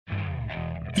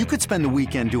You could spend the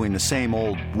weekend doing the same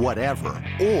old whatever,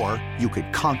 or you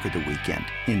could conquer the weekend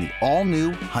in the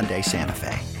all-new Hyundai Santa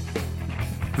Fe.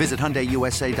 Visit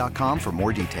HyundaiUSA.com for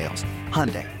more details.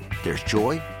 Hyundai, there's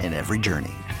joy in every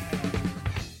journey.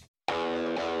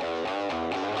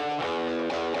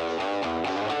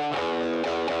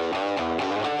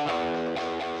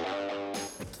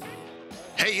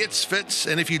 Hey, it's Fitz,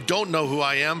 and if you don't know who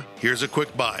I am, here's a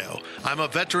quick bio. I'm a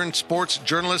veteran sports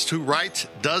journalist who writes,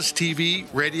 does TV,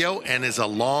 radio, and is a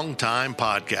longtime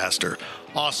podcaster.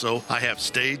 Also, I have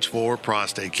stage 4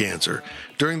 prostate cancer.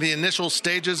 During the initial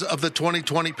stages of the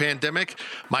 2020 pandemic,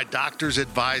 my doctors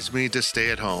advised me to stay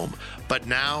at home. But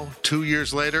now, 2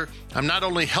 years later, I'm not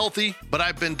only healthy, but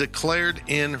I've been declared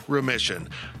in remission.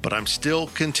 But I'm still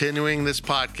continuing this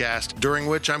podcast, during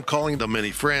which I'm calling the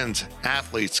many friends,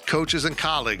 athletes, coaches, and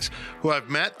colleagues who I've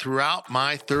met throughout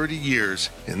my 30 years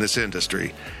in this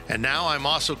industry. And now I'm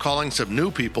also calling some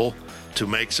new people to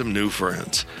make some new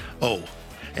friends. Oh,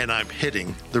 and I'm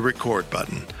hitting the record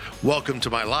button. Welcome to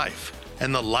my life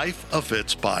and the Life of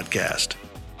Fitz podcast.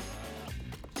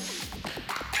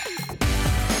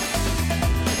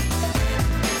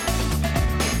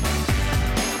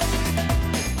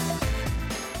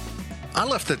 I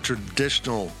left the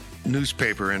traditional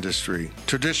newspaper industry,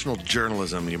 traditional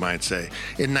journalism, you might say,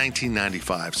 in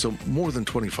 1995, so more than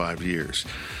 25 years.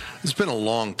 It's been a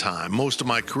long time. Most of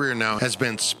my career now has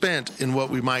been spent in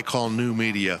what we might call new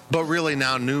media, but really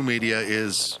now new media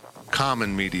is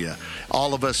common media.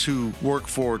 All of us who work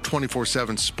for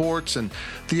 24/7 Sports and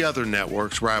the other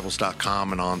networks,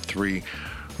 Rivals.com and On3,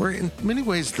 we're in many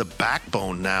ways the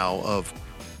backbone now of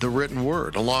the written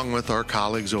word, along with our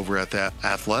colleagues over at The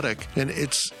Athletic. And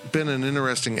it's been an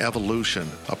interesting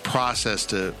evolution, a process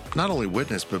to not only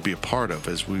witness, but be a part of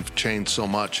as we've changed so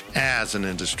much as an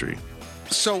industry.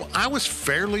 So I was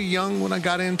fairly young when I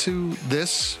got into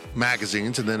this,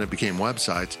 magazines, and then it became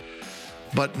websites.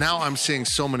 But now I'm seeing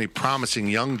so many promising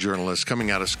young journalists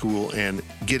coming out of school and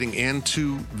getting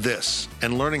into this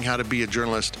and learning how to be a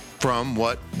journalist from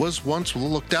what was once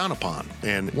looked down upon.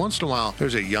 And once in a while,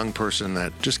 there's a young person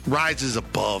that just rises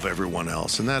above everyone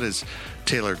else. And that is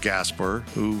Taylor Gasper,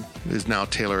 who is now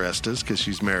Taylor Estes because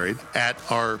she's married, at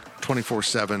our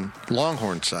 24/7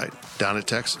 Longhorn site down in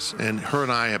Texas. And her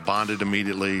and I have bonded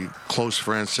immediately, close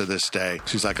friends to this day.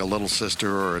 She's like a little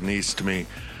sister or a niece to me.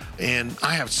 And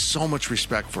I have so much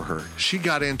respect for her. She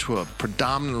got into a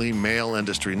predominantly male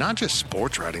industry, not just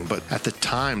sports writing, but at the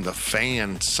time, the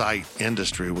fan site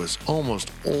industry was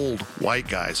almost old white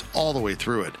guys all the way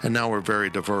through it. And now we're very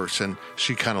diverse, and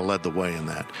she kind of led the way in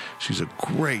that. She's a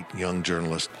great young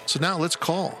journalist. So now let's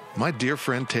call my dear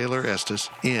friend Taylor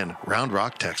Estes in Round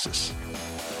Rock, Texas.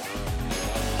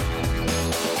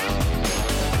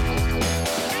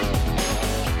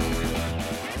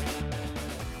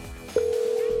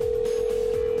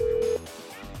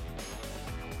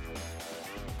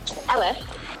 Hello.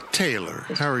 Taylor,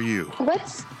 how are you?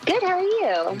 What's good? How are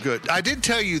you? Good. I did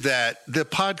tell you that the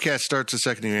podcast starts the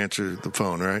second you answer the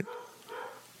phone, right?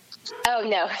 Oh,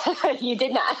 no, you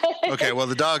did not. Okay, well,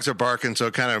 the dogs are barking, so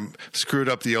it kind of screwed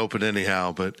up the open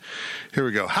anyhow, but here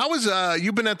we go. How is,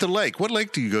 you been at the lake? What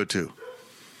lake do you go to?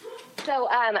 So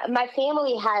my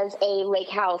family has a lake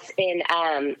house in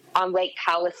on Lake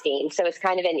Palestine, so it's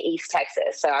kind of in East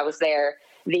Texas. So I was there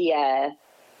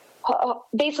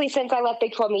basically since I left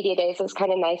Big 12 Media Days. It was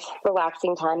kind of nice,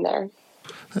 relaxing time there.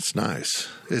 That's nice.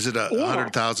 Is it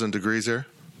 100,000 degrees there?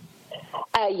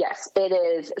 Yes, it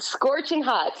is scorching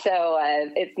hot. So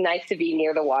it's nice to be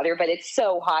near the water, but it's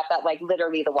so hot that like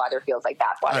literally the water feels like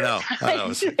bath water. I know.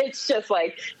 It's just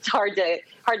like it's hard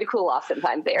to cool off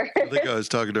sometimes there. I think I was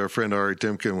talking to our friend Ari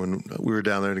Timken when we were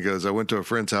down there, and he goes, I went to a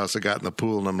friend's house, I got in the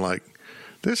pool, and I'm like,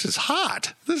 this is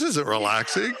hot. This isn't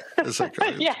relaxing. It's like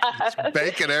it's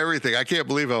baking everything. I can't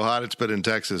believe how hot it's been in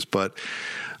Texas, but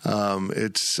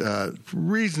it's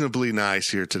reasonably nice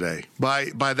here today. By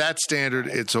that standard,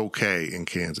 it's okay in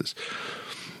Kansas.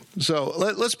 So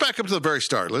let's back up to the very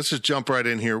start. Let's just jump right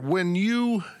in here. When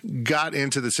you got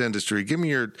into this industry, give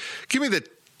me the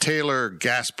Taylor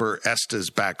Gasper Estes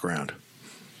background.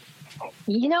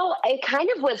 You know, it kind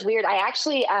of was weird. I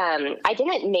actually, I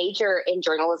didn't major in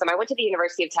journalism. I went to the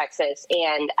University of Texas,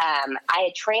 and I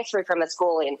had transferred from a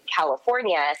school in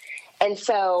California. And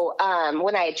so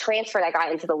when I had transferred, I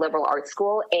got into the liberal arts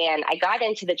school, and I got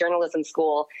into the journalism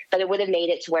school, but it would have made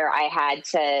it to where I had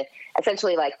to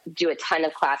essentially like do a ton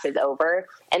of classes over.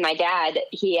 And my dad,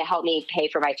 he helped me pay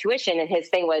for my tuition, and his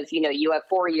thing was, you know, you have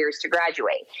 4 years to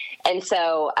graduate. And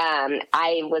so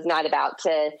I was not about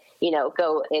to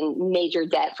go in major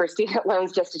debt for student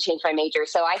loans just to change my major.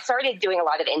 So I started doing a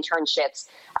lot of internships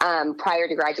prior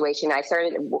to graduation. I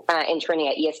started interning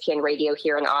at ESPN Radio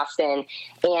here in Austin,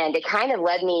 and it kind of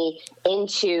led me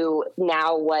into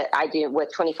now what I do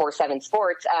with 24/7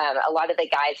 Sports. A lot of the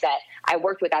guys that I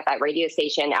worked with at that radio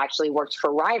station actually worked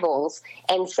for Rivals,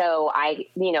 and so I,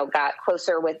 got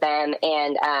closer with them,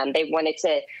 and they wanted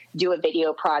to do a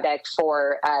video product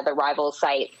for the Rivals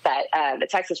site, that the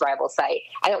Texas Rivals site.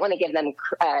 I don't want to give them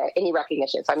any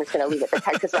recognition, so I'm just going to leave it the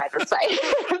Texas Rivals site.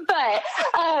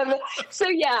 But so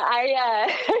yeah,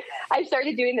 I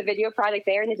started doing the video product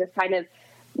there, and it just kind of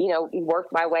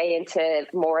worked my way into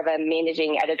more of a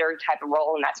managing editor type of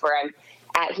role, and that's where I'm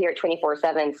at here at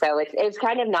 24/7. So it's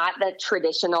kind of not the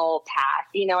traditional path,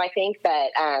 I think,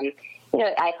 but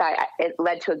I thought it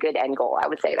led to a good end goal. I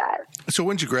would say that. So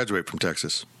when did you graduate from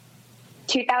Texas?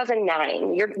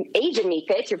 2009. You're aging me,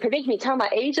 Fitz. You're making me tell my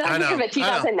age on here, but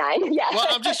 2009. Yeah. Well,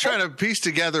 I'm just trying to piece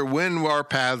together when our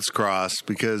paths crossed,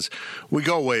 because we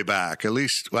go way back. At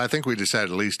least, I think we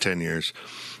decided at least 10 years.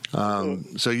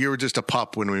 So you were just a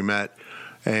pup when we met,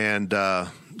 and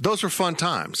those were fun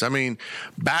times. I mean,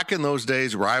 back in those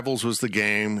days, Rivals was the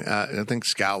game. I think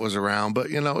Scout was around, but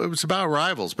it was about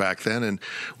Rivals back then, and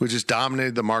we just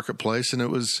dominated the marketplace, and it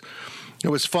was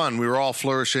fun. We were all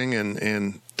flourishing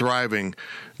and thriving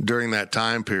during that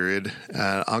time period.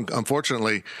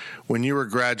 Unfortunately, when you were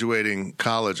graduating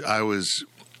college, I was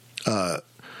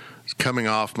coming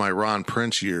off my Ron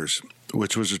Prince years,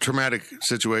 which was a traumatic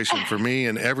situation for me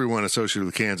and everyone associated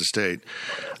with Kansas State.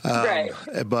 Right.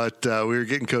 But we were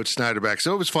getting Coach Snyder back,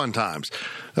 so it was fun times.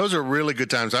 Those are really good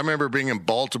times. I remember being in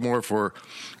Baltimore for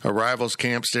a Rivals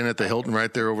camp, staying at the Hilton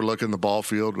right there overlooking the ball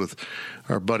field with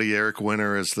our buddy Eric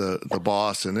Winter as the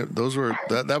boss, and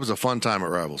that was a fun time at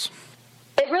Rivals.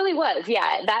 It really was,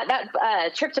 yeah.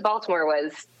 That trip to Baltimore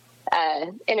was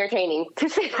entertaining, to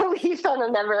say the least, on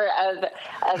a number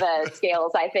of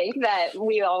scales. I think that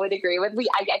we all would agree with.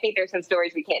 I think there's some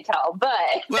stories we can't tell, but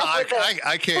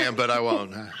I can, but I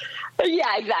won't.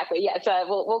 Yeah, exactly. Yeah, so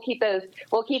we'll keep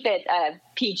it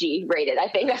PG rated. I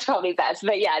think that's probably best.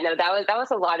 But yeah, no, that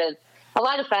was a lot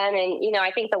of fun, and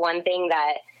I think the one thing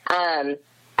that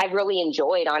I really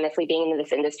enjoyed, honestly, being in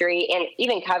this industry and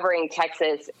even covering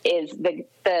Texas is the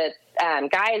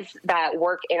guys that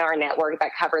work in our network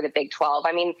that cover the Big 12.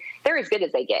 I mean, they're as good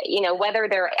as they get,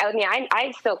 whether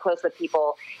I'm still close with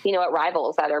people, at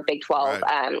Rivals that are Big 12,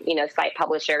 right. Site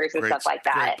publishers and stuff like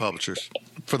that. Great publishers,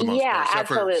 for the most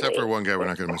part, except for one guy we're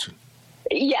not going to mention.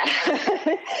 Yeah,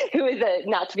 who is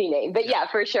not to be named. But yeah,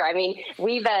 for sure. I mean,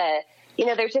 we've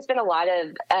there's just been a lot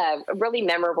of really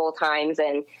memorable times,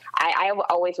 and I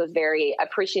always was very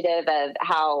appreciative of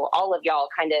how all of y'all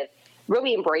kind of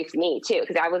really embraced me too,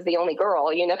 because I was the only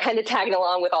girl, kind of tagging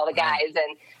along with all the guys,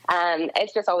 and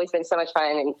it's just always been so much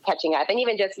fun and catching up, and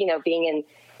even just being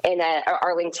in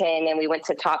Arlington, and we went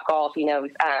to Top Golf,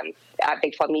 at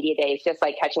Big 12 Media Days, just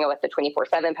like catching up with the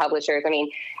 24/7 publishers. I mean,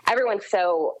 everyone's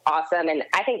so awesome, and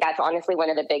I think that's honestly one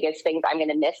of the biggest things I'm going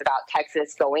to miss about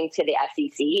Texas going to the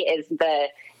SEC is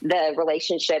the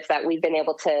relationships that we've been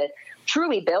able to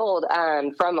truly build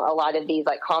from a lot of these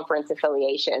like conference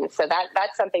affiliations. So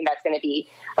that's something that's going to be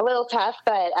a little tough,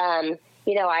 but I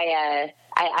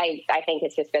think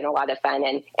it's just been a lot of fun,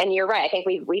 and you're right. I think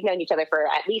we've known each other for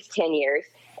at least 10 years,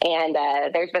 and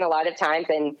there's been a lot of times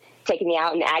and taking me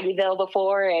out in Aggieville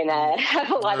before, and have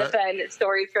a lot of fun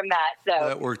stories from that. So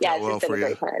that worked out well for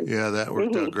you. Yeah, that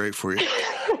worked out great for you.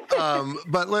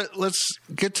 But let's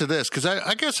get to this, because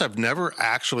I guess I've never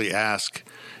actually asked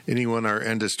anyone in our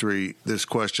industry this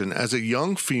question. As a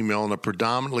young female in a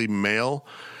predominantly male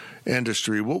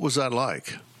industry, what was that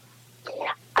like?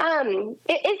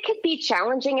 It could be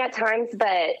challenging at times,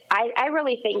 but I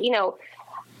really think,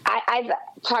 I've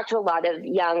talked to a lot of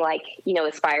young,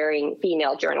 aspiring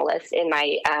female journalists in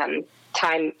my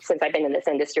time since I've been in this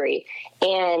industry.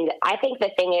 And I think the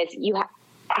thing is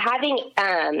having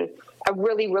a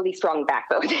really, really strong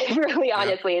backbone, really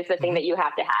honestly, is the thing that you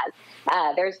have to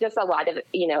have. There's just a lot of,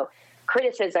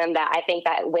 criticism that I think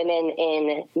that women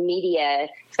in media,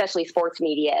 especially sports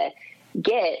media,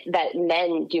 get that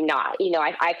men do not.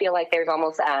 I feel like there's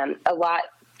almost a lot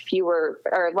fewer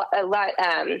or a lot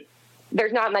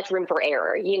there's not much room for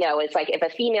error. It's like if a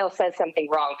female says something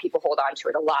wrong, people hold on to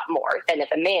it a lot more than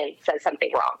if a man says something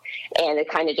wrong. And it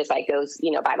kind of just goes,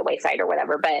 by the wayside or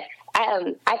whatever. But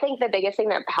I think the biggest thing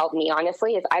that helped me,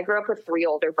 honestly, is I grew up with 3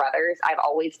 older brothers. I've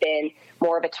always been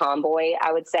more of a tomboy,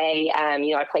 I would say.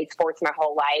 I played sports my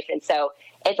whole life. And so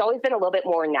it's always been a little bit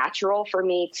more natural for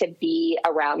me to be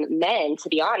around men, to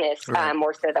be honest, right.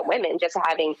 More so than women, since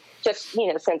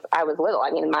I was little.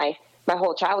 I mean, my my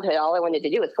whole childhood, all I wanted to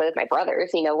do was play with my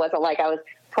brothers. It wasn't like I was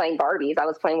playing Barbies. I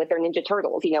was playing with their Ninja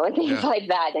Turtles, and things like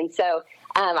that. And so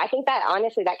I think that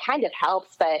honestly, that kind of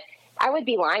helps, but I would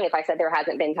be lying if I said there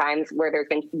hasn't been times where there's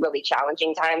been really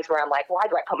challenging times where I'm like, why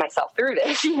do I put myself through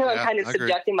this? I'm kind of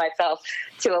subjecting myself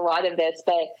to a lot of this.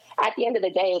 But at the end of the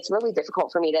day, it's really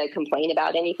difficult for me to complain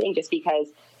about anything just because,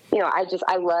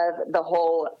 I love the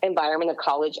whole environment of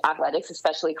college athletics,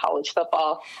 especially college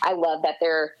football. I love that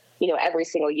they're, every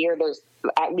single year there's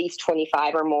at least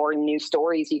 25 or more new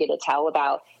stories you get to tell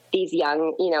about these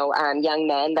young, young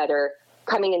men that are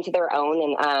coming into their own.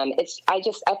 And I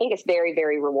think it's very,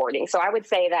 very rewarding. So I would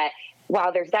say that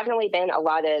while there's definitely been a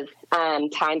lot of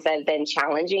times that have been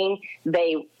challenging,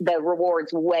 the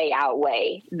rewards way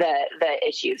outweigh the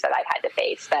issues that I've had to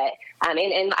face. But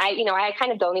and I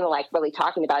kind of don't even like really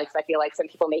talking about it because I feel like some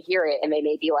people may hear it and they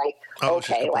may be like,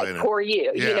 okay, like poor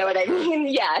you, you know what I mean?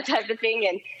 Yeah, type of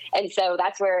thing. And so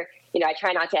that's where I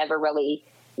try not to ever really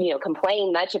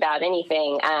complain much about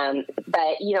anything.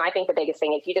 But I think the biggest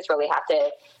thing is you just really have to.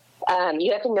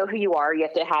 You have to know who you are. You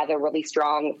have to have a really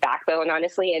strong backbone,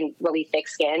 honestly, and really thick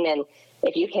skin. And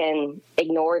if you can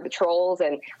ignore the trolls,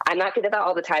 and I'm not good about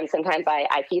all the time. Sometimes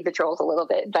I feed the trolls a little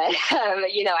bit, but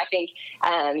I think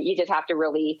you just have to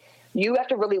really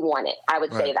want it. I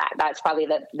would say that's probably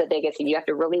the biggest thing. You have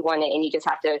to really want it, and you just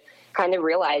have to kind of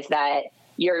realize that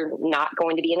you're not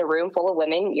going to be in a room full of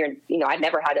women. I've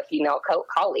never had a female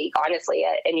colleague, honestly,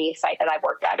 at any site that I've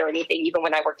worked at or anything. Even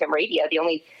when I worked in radio, the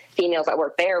only females that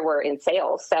worked there were in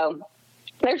sales. So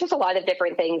there's just a lot of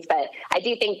different things. But I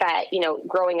do think that,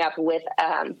 growing up with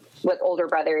older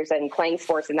brothers and playing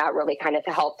sports, and that really kind of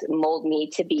helped mold me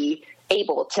to be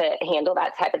able to handle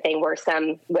that type of thing, where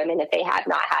some women, if they had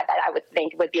not had that, I would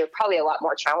think would be probably a lot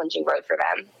more challenging road for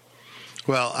them.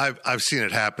 Well, I've seen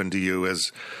it happen to you,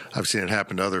 as I've seen it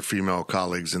happen to other female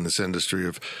colleagues in this industry,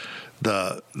 of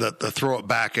the throw it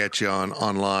back at you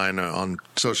online, on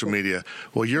social media.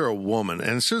 Well, you're a woman.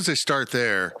 And as soon as they start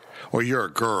there, or you're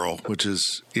a girl, which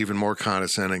is even more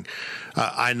condescending,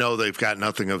 I know they've got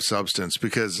nothing of substance,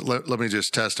 because let me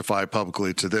just testify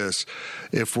publicly to this.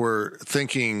 If we're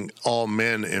thinking all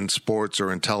men in sports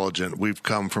are intelligent, we've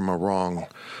come from a wrong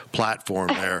platform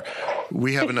there.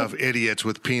 We have enough idiots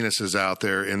with penises out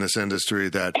there in this industry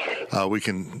that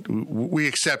we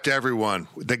accept everyone.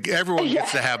 Everyone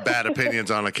gets to have bad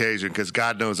opinions on occasion, because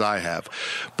God knows I have.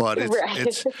 But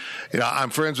it's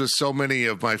I'm friends with so many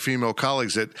of my female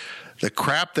colleagues that the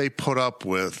crap they put up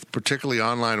with, particularly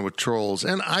online with trolls,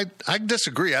 and I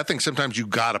disagree. I think sometimes you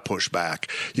got to push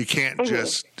back. You can't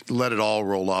just let it all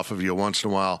roll off of you. Once in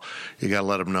a while, you got to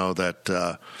let them know that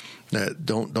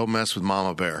don't mess with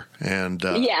Mama Bear. And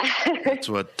that's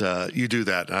what you do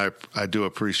that. I do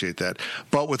appreciate that.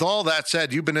 But with all that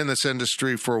said, you've been in this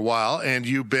industry for a while, and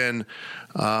you've been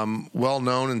well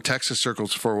known in Texas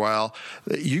circles for a while.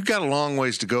 You've got a long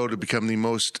ways to go to become the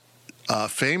most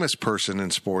famous person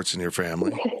in sports in your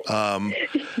family.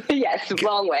 Yes,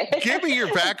 long way. Give me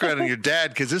your background and your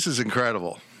dad, because this is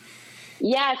incredible.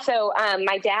 Yeah, so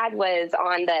my dad was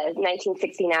on the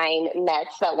 1969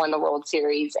 Mets that won the World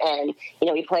Series, and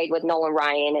he played with Nolan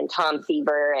Ryan and Tom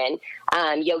Seaver,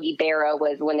 and Yogi Berra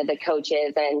was one of the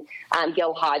coaches, and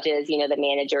Gil Hodges, the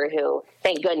manager, who,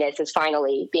 thank goodness, is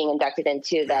finally being inducted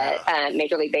into the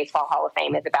Major League Baseball Hall of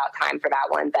Fame. It's about time for that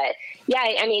one. But yeah,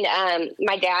 I mean,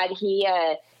 my dad,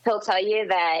 he'll tell you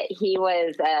that he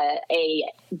was a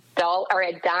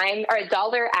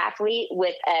dollar athlete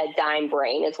with a dime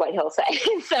brain, is what he'll say.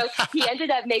 So he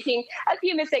ended up making a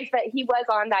few mistakes, but he was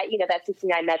on that, that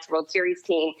 69 Mets World Series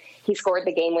team. He scored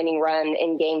the game-winning run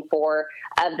in Game 4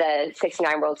 of the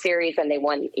 69 World Series, and they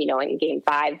won, in Game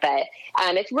 5. But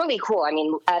it's really cool. I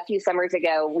mean, a few summers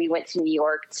ago, we went to New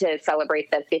York to celebrate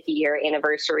the 50-year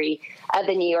anniversary of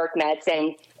the New York Mets,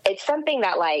 and it's something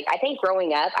that, I think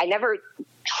growing up, I never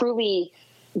truly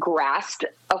grasped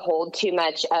a hold too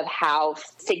much of how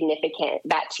significant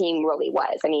that team really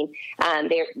was. I mean,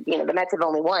 the Mets have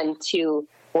only won 2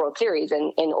 World Series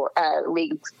in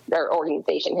league or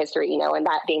organization history, and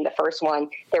that being the first one.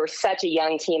 They were such a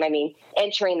young team. I mean,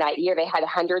 entering that year, they had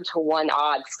 100-1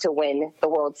 odds to win the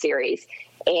World Series,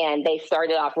 and they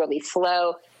started off really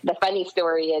slow. The funny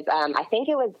story is, I think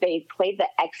they played the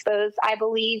Expos, I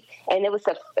believe, and it was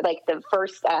the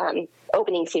first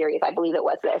opening series, I believe it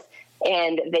was this.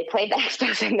 And they played the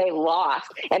Expos and they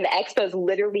lost, and the Expos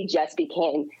literally just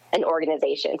became an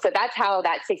organization. So that's how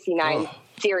that 69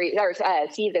 series or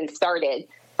season started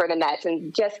for the Mets,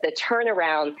 and just the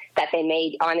turnaround that they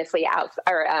made, honestly, I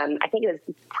think it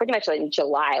was pretty much in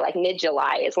July, like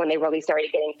mid-July is when they really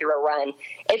started getting through a run.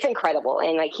 It's incredible.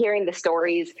 And like hearing the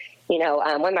stories,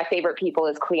 one of my favorite people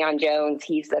is Cleon Jones.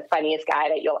 He's the funniest guy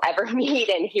that you'll ever meet,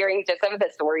 and hearing just some of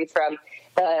the stories from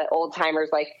the old timers,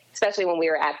 like especially when we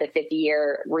were at the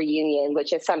 50-year reunion,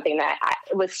 which is something that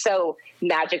was so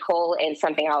magical and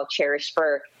something I'll cherish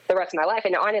for the rest of my life.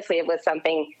 And honestly, it was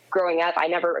something growing up. I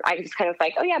just kind of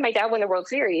like, oh yeah, my dad won the World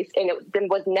Series. And it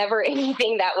was never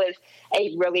anything that was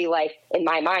a really, like, in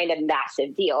my mind, a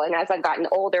massive deal. And as I've gotten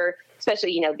older,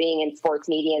 especially, being in sports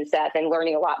media and stuff and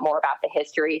learning a lot more about the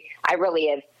history, I really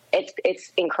have,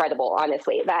 it's incredible,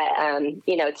 honestly, that,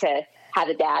 to have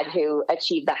a dad who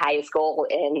achieved the highest goal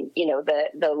in,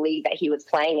 the league that he was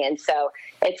playing in. So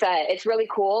it's really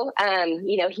cool.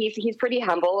 He's pretty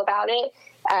humble about it.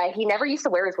 He never used to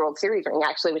wear his World Series ring,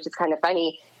 actually, which is kind of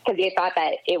funny because he thought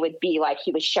that it would be like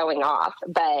he was showing off.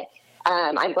 But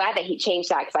I'm glad that he changed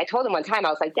that, because I told him one time, I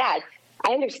was like, Dad,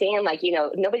 I understand, like,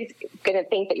 nobody's going to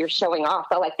think that you're showing off,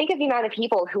 but like, think of the amount of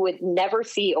people who would never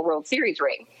see a World Series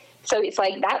ring. So it's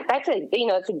like that's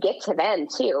it's a gift to them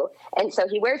too. And so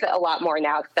he wears it a lot more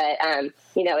now, but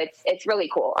it's really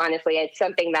cool. Honestly, it's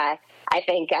something that I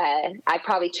think I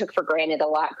probably took for granted a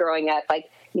lot growing up,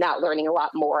 like not learning a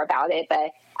lot more about it.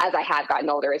 But as I have gotten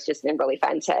older, it's just been really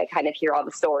fun to kind of hear all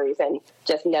the stories and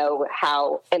just know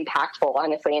how impactful,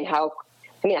 honestly, and how,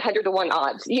 100 to 1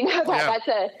 odds,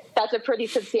 that's a pretty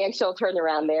substantial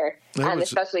turnaround there,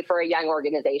 especially for a young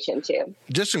organization too.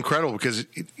 Just incredible, because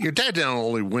your dad didn't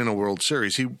only win a World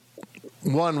Series. He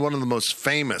won one of the most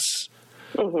famous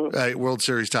World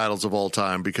Series titles of all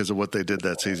time because of what they did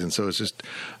that season. So it's just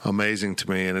amazing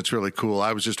to me, and it's really cool.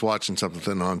 I was just watching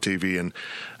something on TV, and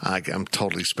I'm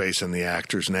totally spacing the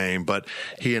actor's name, but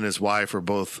he and his wife are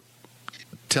both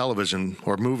television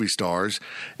or movie stars,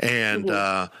 and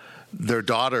their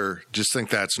daughter just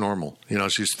thinks that's normal.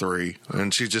 She's 3,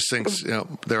 and she just thinks,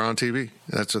 they're on TV.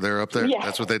 They're up there. Yeah.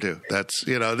 That's what they do. That's,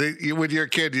 with your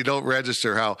kid, you don't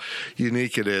register how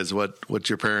unique it is, what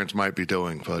your parents might be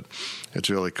doing, but it's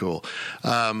really cool.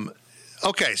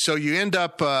 Okay, so you end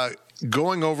up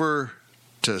going over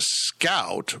to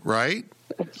Scout, right?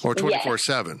 Or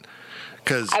 24/7?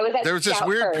 Because there was this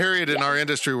weird period in our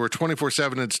industry where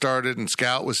 24/7 had started and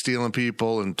Scout was stealing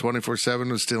people and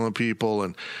 24/7 was stealing people,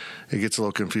 and it gets a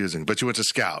little confusing. But you went to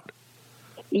Scout.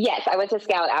 Yes, I went to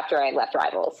Scout after I left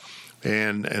Rivals.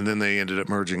 And then they ended up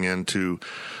merging into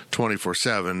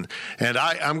 24/7. And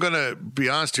I'm going to be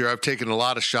honest here. I've taken a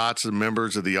lot of shots at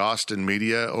members of the Austin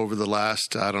media over the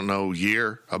last,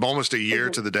 year. I'm almost a year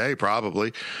to the day,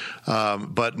 probably.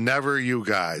 But never you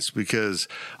guys, because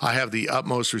I have the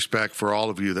utmost respect for all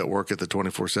of you that work at the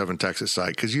 24/7 Texas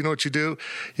site. Because you know what you do?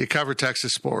 You cover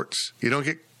Texas sports. You don't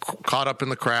get caught up in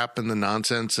the crap and the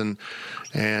nonsense.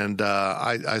 And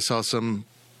I saw some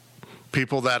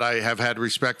people that I have had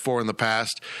respect for in the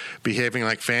past behaving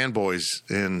like fanboys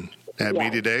at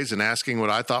media days and asking what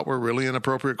I thought were really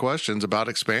inappropriate questions about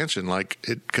expansion,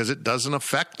 because it doesn't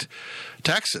affect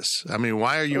Texas.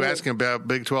 Why are you asking about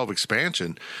Big 12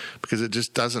 expansion? Because it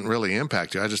just doesn't really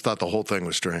impact you. I just thought the whole thing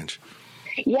was strange.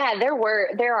 Yeah, there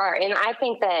are. And I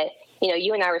think that,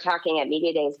 you and I were talking at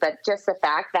media days, but just the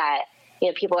fact that,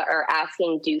 people are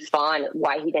asking Deuce Vaughn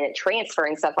why he didn't transfer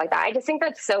and stuff like that. I just think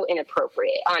that's so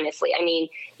inappropriate, honestly.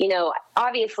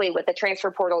 Obviously with the transfer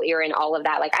portal era and all of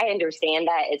that, I understand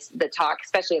that it's the talk,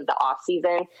 especially of the off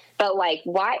season, but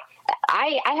why?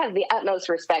 I have the utmost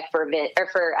respect for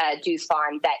Deuce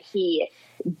Vaughn that he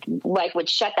would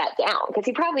shut that down, because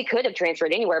he probably could have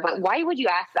transferred anywhere, but why would you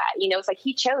ask that? It's like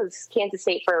he chose Kansas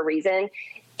State for a reason.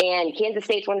 And Kansas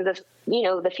State's one of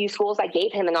the few schools that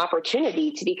gave him an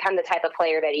opportunity to become the type of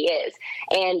player that he is.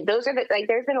 And those are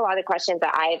there's been a lot of questions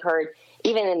that I've heard,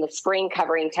 even in the spring,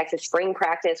 covering Texas spring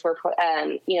practice, where,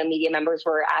 media members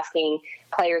were asking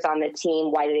players on the team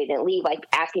why they didn't leave, like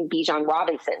asking Bijan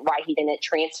Robinson why he didn't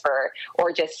transfer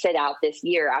or just sit out this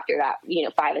year after that,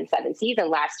 5-7 season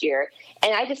last year.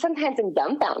 And I just sometimes am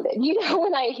dumbfounded,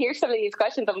 when I hear some of these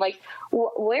questions. I'm like,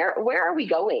 where are we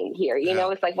going here?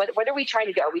 It's like, what are we trying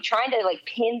to do? Are we trying to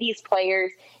pin these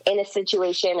players in a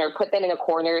situation or put them in a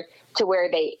corner to where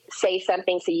they say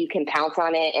something so you can pounce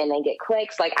on it and then get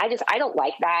clicks? I don't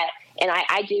like that. And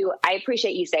I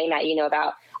appreciate you saying that,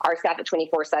 about our staff at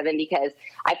 24/7, because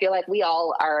I feel like we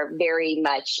all are very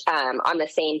much on the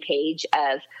same page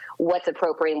of what's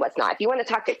appropriate and what's not. If you want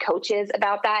to talk to coaches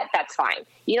about that, that's fine.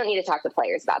 You don't need to talk to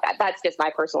players about that. That's just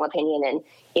my personal opinion. And,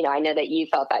 I know that you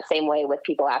felt that same way with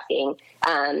people asking,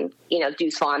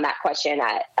 Deuce Vaughn that question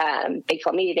at Big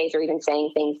 12 Media Days, or even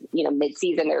saying things,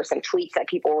 mid-season. There were some tweets that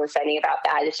people were sending about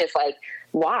that. It's just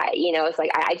why? It's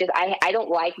like, I don't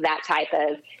like that type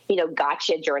of,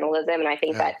 gotcha journalism. And I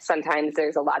think that sometimes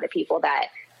there's a lot of people that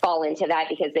fall into that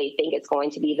because they think it's going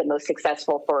to be the most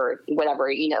successful for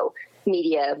whatever,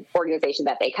 media organization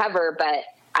that they cover. But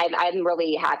I'm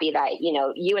really happy that,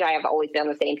 you and I have always been on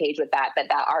the same page with that, but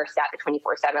that our staff at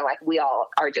 24/7, like, we all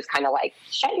are just kind of like,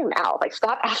 shut your mouth, like,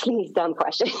 stop asking these dumb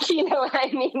questions. You know what I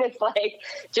mean? It's like,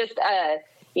 just,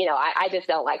 I just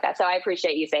don't like that. So I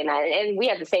appreciate you saying that. And we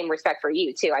have the same respect for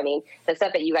you too. I mean, the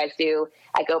stuff that you guys do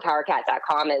at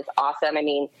GoPowerCat.com is awesome. I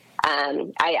mean,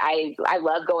 I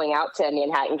love going out to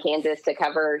Manhattan, Kansas to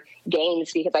cover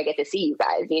games because I get to see you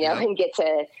guys, and get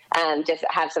to just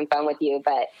have some fun with you.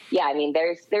 But yeah, I mean,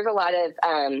 there's a lot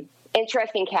of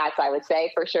interesting cats, I would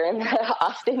say, for sure, in the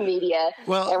Austin media.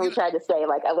 Well, and we try to stay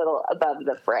like a little above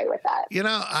the fray with that.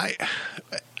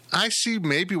 I see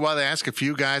maybe why they ask a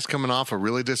few guys coming off a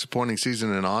really disappointing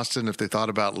season in Austin if they thought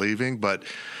about leaving, but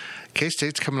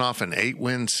K-State's coming off an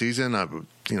 8-win season,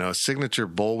 a signature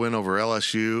bowl win over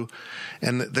LSU.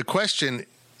 And the question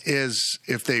is,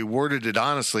 if they worded it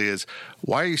honestly, is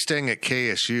why are you staying at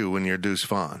KSU when you're Deuce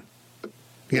Vaughn?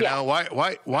 You know,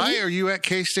 why are you at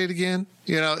K-State again?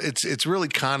 It's really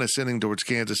condescending towards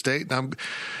Kansas State.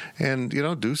 And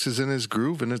Deuce is in his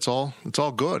groove, and it's all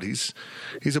good. He's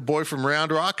a boy from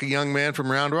Round Rock, a young man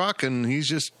from Round Rock, and he's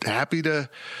just happy to,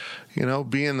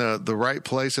 be in the right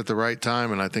place at the right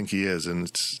time, and I think he is. And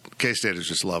K-Staters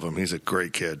just love him. He's a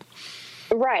great kid.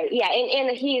 Right. Yeah. And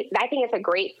I think it's a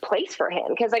great place for him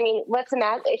because, I mean, let's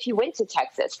imagine if he went to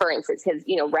Texas, for instance, because,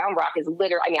 Round Rock is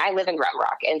literally, I mean, I live in Round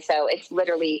Rock. And so it's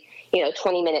literally,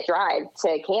 20-minute drive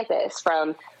to campus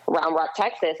from Round Rock,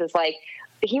 Texas. It's like,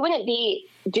 he wouldn't be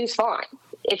Deuce Vaughn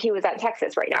if he was at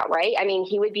Texas right now. Right. I mean,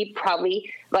 he would be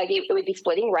probably like, it would be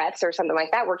splitting reps or something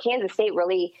like that, where Kansas State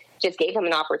really just gave him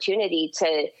an opportunity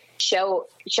to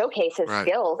showcase his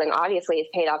skills, and obviously it's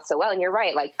paid off so well. And you're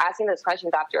right, like asking those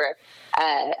questions after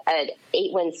an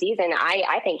 8-win season,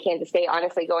 I think Kansas State,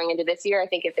 honestly, going into this year, I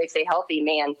think if they stay healthy,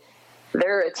 man,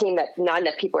 they're a team that not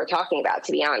enough people are talking about,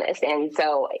 to be honest. And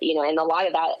so, and a lot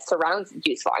of that surrounds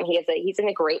Deuce Vaughn. He's in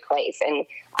a great place, and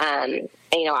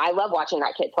I love watching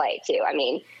that kid play too. I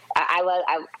mean,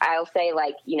 I'll say,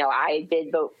 like, I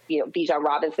did vote, Bijan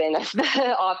Robinson as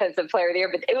the offensive player of the year,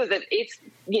 but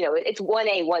it's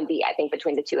 1A, 1B, I think,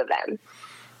 between the two of them.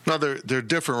 No, they're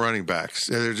different running backs.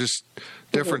 They're just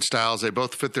different styles. They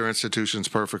both fit their institutions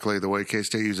perfectly. The way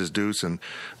K-State uses Deuce, and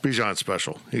Bijan's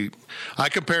special. I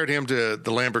compared him to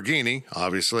the Lamborghini,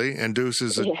 obviously, and Deuce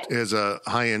is a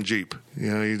high-end Jeep.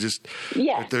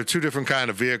 They're two different kind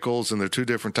of vehicles, and they're two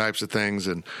different types of things,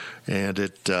 and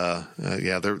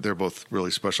they're both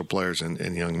really special players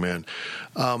and young men.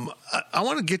 I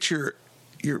want to get your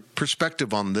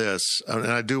perspective on this, and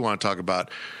I do want to talk about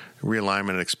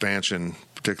realignment and expansion,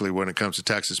 particularly when it comes to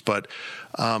Texas. But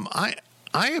I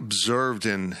observed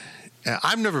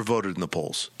I've never voted in the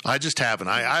polls. I just haven't.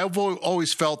 I've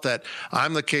always felt that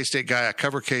I'm the K-State guy. I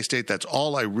cover K-State. That's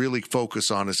all I really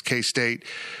focus on is K-State,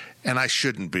 and I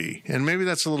shouldn't be. And maybe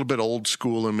that's a little bit old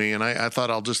school in me, and I thought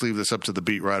I'll just leave this up to the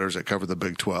beat writers that cover the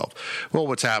Big 12. Well,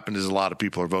 what's happened is a lot of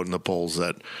people are voting in the polls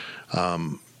that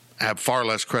have far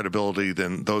less credibility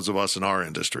than those of us in our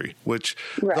industry, which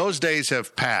those days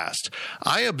have passed.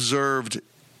 I observed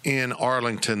in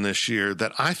Arlington this year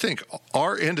that I think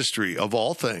our industry, of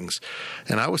all things,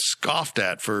 and I was scoffed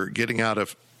at for getting out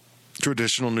of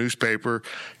traditional newspaper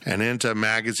and into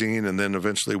magazine and then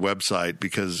eventually website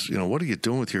because, what are you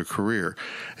doing with your career?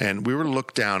 And we were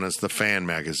looked down as the fan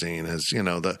magazine, as,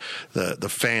 the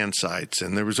fan sites.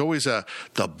 And there was always the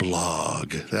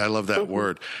blog. I love that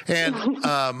word. And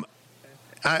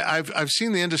I've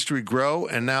seen the industry grow,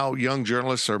 and now young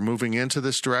journalists are moving into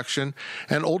this direction,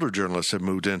 and older journalists have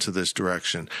moved into this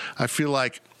direction. I feel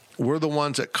like we're the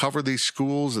ones that cover these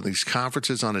schools and these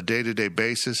conferences on a day-to-day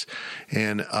basis,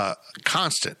 and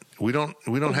constant. We don't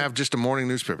have just a morning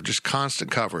newspaper, just constant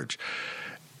coverage.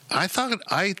 I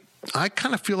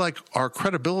kind of feel like our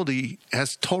credibility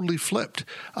has totally flipped.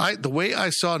 The way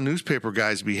I saw newspaper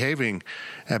guys behaving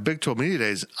at Big 12 Media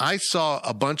Days, I saw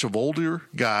a bunch of older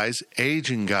guys,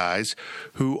 aging guys,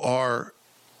 who are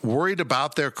worried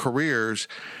about their careers,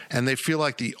 and they feel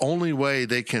like the only way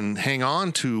they can hang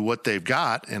on to what they've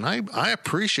got, and I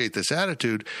appreciate this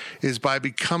attitude, is by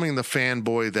becoming the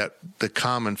fanboy that the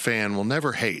common fan will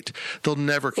never hate. They'll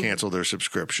never cancel their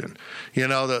subscription.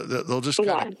 They'll just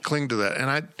kind of cling to that.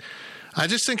 And I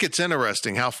just think it's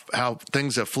interesting how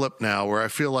things have flipped now, where I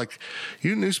feel like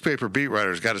you newspaper beat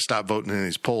writers got to stop voting in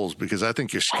these polls, because I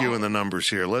think you're skewing the numbers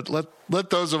here.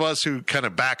 Let those of us who kind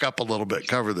of back up a little bit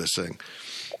cover this thing.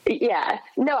 Yeah,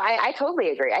 no, I totally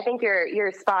agree. I think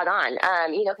you're spot on.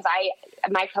 Because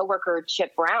my coworker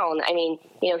Chip Brown,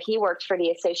 he worked for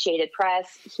the Associated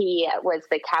Press. He was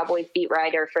the Cowboys beat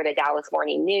writer for the Dallas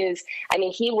Morning News.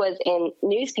 He was in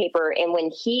newspaper, and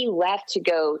when he left to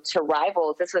go to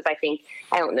Rivals, this was,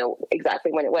 I don't know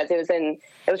exactly when it was. It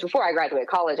was before I graduated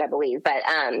college, I believe. But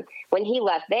when he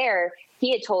left there,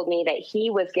 he had told me that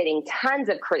he was getting tons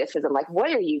of criticism. Like,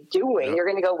 what are you doing? Yep. You're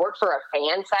going to go work for a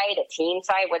fan site, a team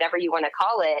site, whatever you want to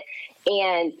call it.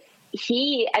 And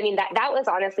that was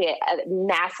honestly a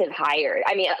massive hire.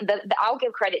 I'll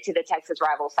give credit to the Texas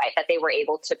Rival site that they were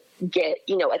able to get,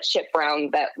 a Chip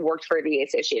Brown that worked for the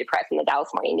Associated Press and the Dallas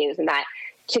Morning News, and that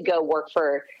to go work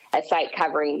for a site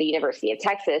covering the University of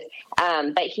Texas.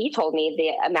 But he told me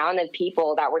the amount of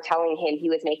people that were telling him he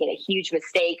was making a huge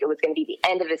mistake, it was going to be the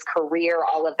end of his career,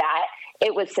 all of that,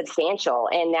 it was substantial.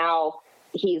 And now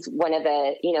he's one of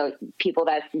the, people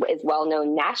that is well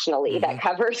known nationally that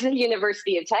covers the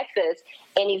University of Texas.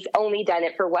 And he's only done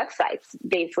it for websites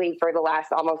basically for the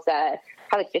last almost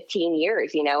probably 15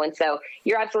 years, And so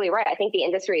you're absolutely right. I think the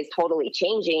industry is totally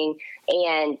changing.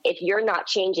 And if you're not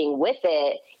changing with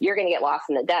it, you're going to get lost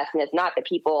in the dust. And it's not the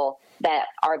people that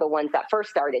are the ones that first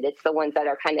started. It's the ones that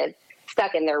are kind of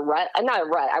stuck in their rut. Not a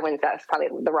rut. I wouldn't, that's probably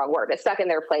the wrong word, but stuck in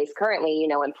their place currently,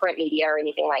 in print media or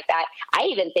anything like that. I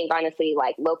even think, honestly,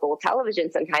 like local television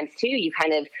sometimes too, you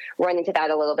kind of run into that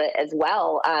a little bit as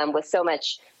well, with so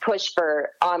much push for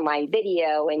online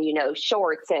video and,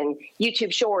 shorts and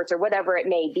YouTube shorts or whatever it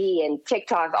may be, and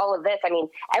TikTok, all of this.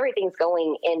 Everything's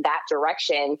going in that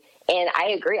direction. And I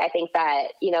agree. I think that,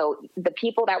 the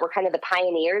people that were kind of the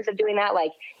pioneers of doing that,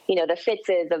 like, the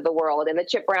Fitzes of the world and the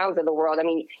Chip Browns of the world,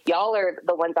 y'all are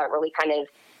the ones that really kind of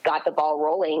got the ball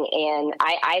rolling. And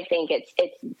I think it's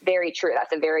very true.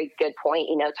 That's a very good point,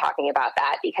 talking about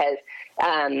that, because,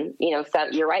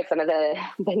 you're right. Some of the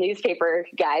newspaper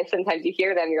guys, sometimes you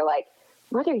hear them, you're like,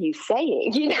 what are you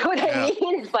saying? You know what I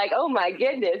mean? It's like, oh my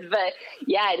goodness. But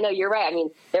yeah, no, you're right.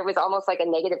 There was almost like a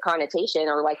negative connotation,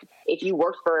 or like if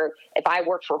I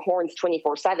worked for Horns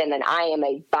 24/7, then I am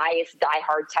a biased,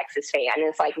 diehard Texas fan. And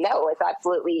it's like, no, it's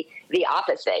absolutely the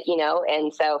opposite,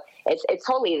 And so it's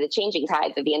totally the changing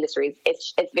tides of the industry.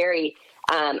 It's very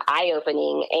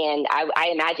eye-opening, and I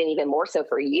imagine even more so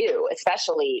for you,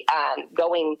 especially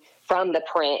going from the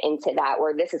print into that,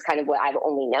 where this is kind of what I've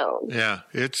only known. Yeah,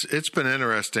 it's been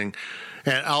interesting.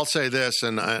 And I'll say this,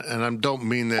 and I don't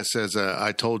mean this as a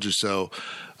I told you so,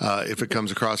 if it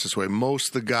comes across this way.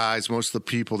 Most of the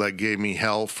people that gave me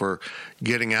hell for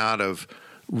getting out of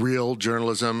real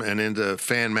journalism and into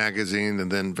fan magazine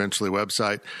and then eventually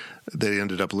website, they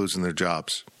ended up losing their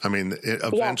jobs.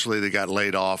 Eventually they got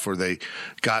laid off, or they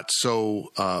got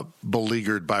so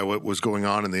beleaguered by what was going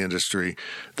on in the industry,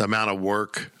 the amount of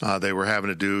work they were having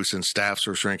to do since staffs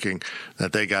were shrinking,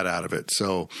 that they got out of it.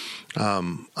 So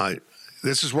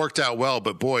this has worked out well,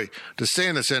 but boy, to stay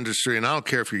in this industry, and I don't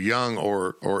care if you're young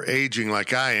or aging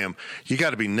like I am, you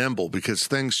got to be nimble because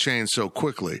things change so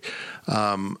quickly.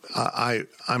 I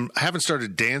haven't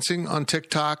started dancing on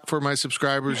TikTok for my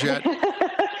subscribers yet.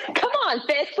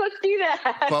 Fitz, let's do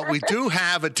that. But we do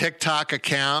have a TikTok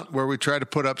account where we try to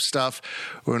put up stuff,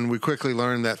 when we quickly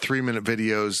learned that 3-minute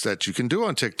videos that you can do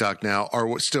on TikTok now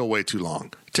are still way too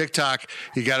long. TikTok,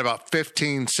 you got about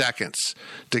 15 seconds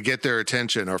to get their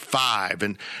attention, or 5,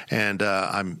 and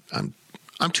I'm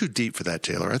too deep for that,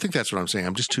 Taylor. I think that's what I'm saying.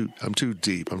 I'm too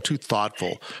deep. I'm too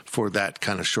thoughtful for that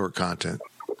kind of short content.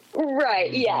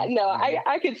 Right. Yeah. No,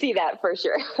 I could see that for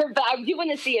sure. But I do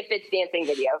want to see a Fitz dancing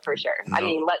video for sure.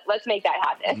 No. Let's make that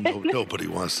happen. Nobody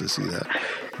wants to see that.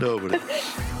 Nobody.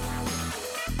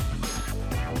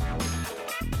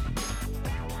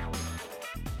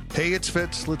 Hey, it's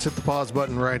Fitz. Let's hit the pause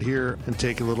button right here and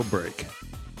take a little break.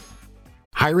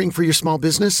 Hiring for your small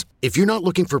business? If you're not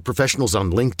looking for professionals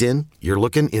on LinkedIn, you're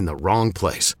looking in the wrong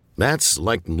place. That's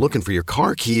like looking for your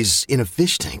car keys in a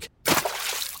fish tank.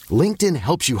 LinkedIn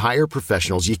helps you hire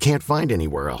professionals you can't find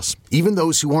anywhere else, even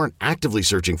those who aren't actively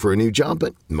searching for a new job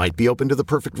but might be open to the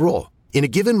perfect role. In a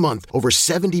given month, over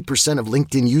 70% of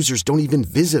LinkedIn users don't even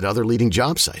visit other leading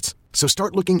job sites. So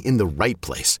start looking in the right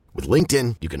place. With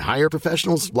LinkedIn, you can hire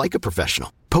professionals like a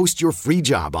professional. Post your free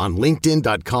job on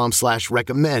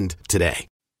linkedin.com/recommend today.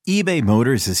 eBay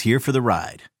Motors is here for the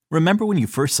ride. Remember when you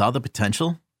first saw the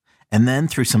potential? And then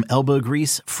through some elbow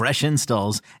grease, fresh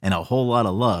installs, and a whole lot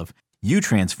of love, you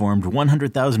transformed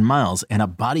 100,000 miles and a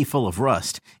body full of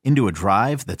rust into a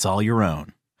drive that's all your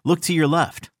own. Look to your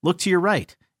left. Look to your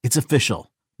right. It's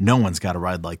official. No one's got a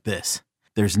ride like this.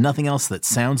 There's nothing else that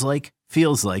sounds like,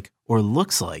 feels like, or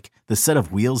looks like the set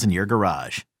of wheels in your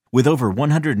garage. With over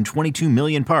 122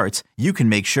 million parts, you can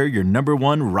make sure your number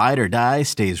one ride or die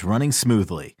stays running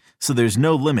smoothly, so there's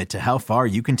no limit to how far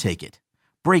you can take it.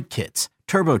 Brake kits,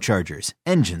 turbochargers,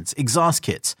 engines, exhaust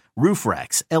kits, roof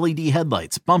racks, LED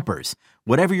headlights, bumpers,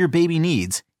 whatever your baby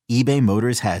needs, eBay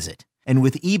Motors has it. And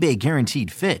with eBay Guaranteed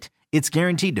Fit, it's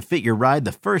guaranteed to fit your ride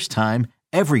the first time,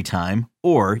 every time,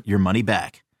 or your money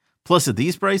back. Plus, at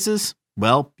these prices,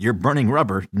 well, you're burning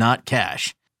rubber, not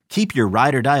cash. Keep your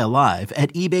ride or die alive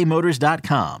at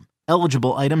ebaymotors.com.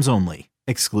 Eligible items only.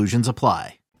 Exclusions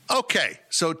apply. Okay,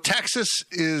 so Texas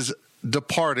is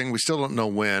departing. We still don't know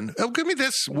when. Oh, give me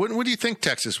this. When do you think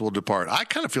Texas will depart? I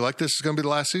kind of feel like this is going to be the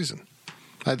last season.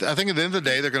 I think at the end of the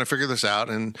day, they're going to figure this out,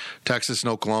 and Texas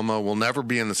and Oklahoma will never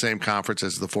be in the same conference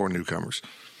as the four newcomers.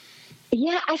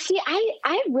 Yeah,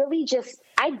 I really just,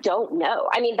 I don't know.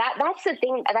 I mean, that's the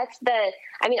thing.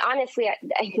 Honestly,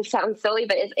 it sounds silly,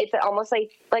 but it's almost like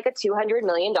a $200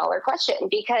 million question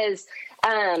because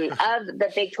of the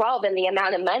Big 12 and the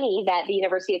amount of money that the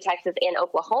University of Texas and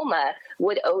Oklahoma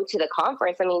would owe to the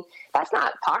conference. I mean, that's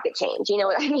not pocket change. You know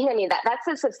what I mean? I mean, that's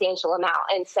a substantial amount.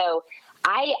 And so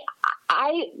I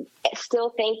still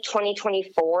think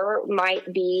 2024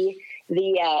 might be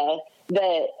the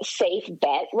safe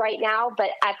bet right now.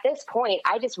 But at this point,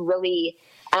 I just really,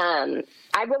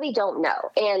 I really don't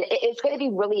know. And it's going to be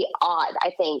really odd,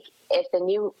 I think, if the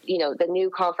new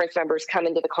conference members come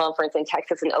into the conference and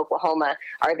Texas and Oklahoma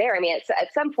are there. I mean,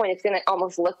 at some point, it's going to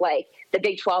almost look like the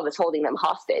Big 12 is holding them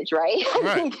hostage, right?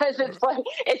 Right. Because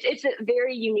it's a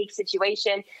very unique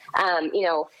situation. I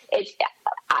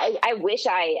wish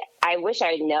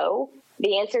I know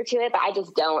the answer to it, but I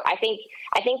just don't. I think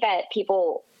that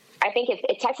people. I think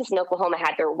if Texas and Oklahoma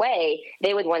had their way,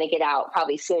 they would want to get out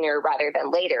probably sooner rather than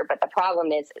later. But the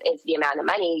problem is the amount of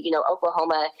money. You know,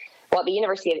 Oklahoma. Well, the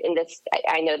University of, in this,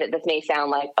 I know that this may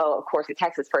sound like, oh, of course, a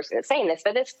Texas person is saying this,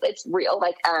 but it's real.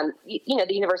 Like, the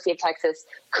University of Texas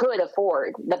could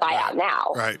afford the buyout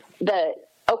now. Right. The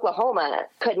Oklahoma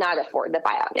could not afford the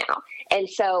buyout now. And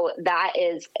so that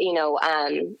is,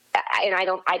 and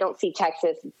I don't see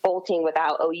Texas bolting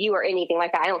without OU or anything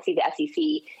like that. I don't see the SEC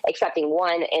accepting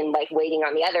one and like waiting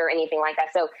on the other or anything like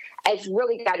that. So it's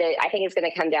really I think it's going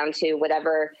to come down to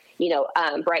whatever,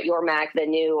 Brett Yormark, the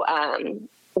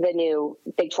new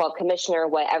Big 12 commissioner,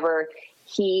 whatever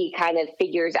he kind of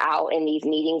figures out in these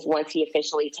meetings once he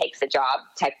officially takes the job.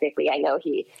 Technically, I know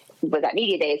he was at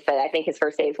Media Days, but I think his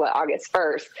first day is August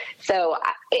 1st. So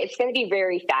it's going to be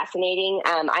very fascinating.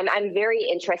 I'm very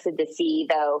interested to see,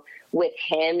 though, with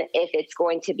him, if it's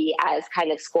going to be as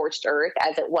kind of scorched earth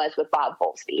as it was with Bob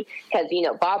Bowlesby. Because,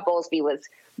 Bob Bowlesby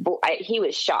he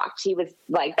was shocked. He was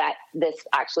like that this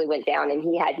actually went down, and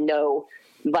he had no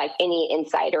any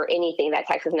insight or anything that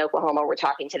Texas and Oklahoma were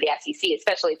talking to the SEC,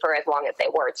 especially for as long as they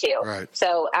were too. Right.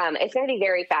 So it's going to be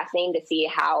very fascinating to see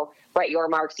how Brett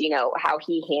Yormark's, how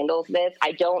he handles this.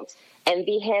 I don't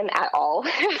envy him at all,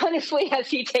 honestly, as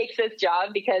he takes this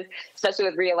job, because especially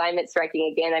with realignment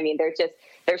striking again, I mean,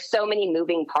 there's so many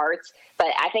moving parts. But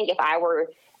I think if I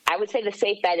would say the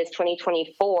safe bet is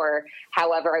 2024.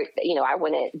 However, I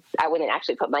wouldn't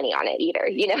actually put money on it either.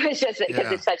 It's just because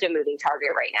it's such a moving target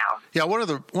right now. Yeah. One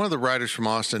of the writers from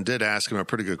Austin did ask him a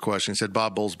pretty good question. He said,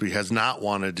 Bob Bowlesby has not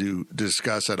wanted to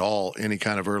discuss at all any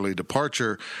kind of early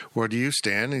departure. Where do you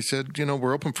stand? He said,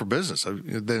 we're open for business.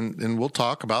 Then we'll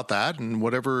talk about that, and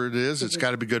whatever it is, it's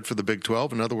got to be good for the Big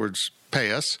 12. In other words,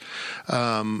 pay us.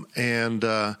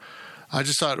 I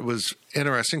just thought it was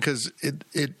interesting because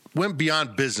it went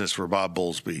beyond business for Bob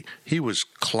Bowlesby. He was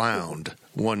clowned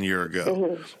 1 year ago.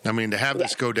 Mm-hmm. I mean, to have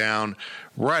this go down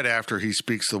right after he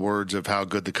speaks the words of how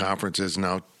good the conference is and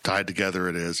how tied together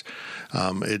it is,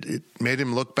 it made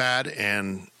him look bad.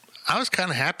 And I was kind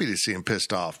of happy to see him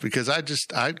pissed off because I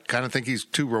kind of think he's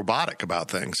too robotic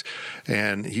about things.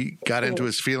 And he got into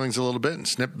his feelings a little bit and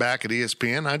snipped back at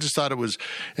ESPN. I just thought it was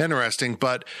interesting.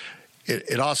 But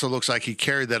it also looks like he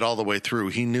carried that all the way through.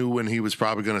 He knew when he was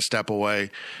probably going to step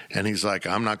away, and he's like,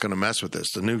 I'm not going to mess with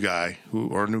this. The new guy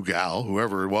or new gal,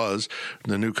 whoever it was,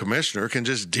 the new commissioner can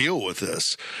just deal with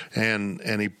this. And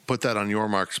he put that on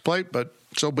Yormark's plate, but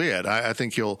so be it. I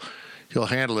think he'll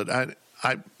handle it.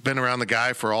 I've been around the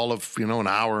guy for all of, an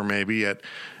hour maybe at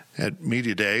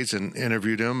Media Days and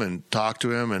interviewed him and talked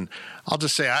to him. And I'll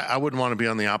just say I wouldn't want to be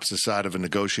on the opposite side of a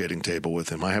negotiating table with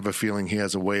him. I have a feeling he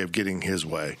has a way of getting his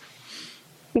way.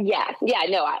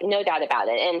 No doubt about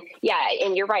it.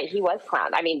 And you're right, he was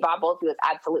clowned. I mean, Bob Bowlesby was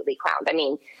absolutely clowned. I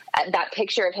mean, that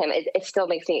picture of him, it still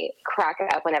makes me crack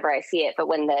up whenever I see it. But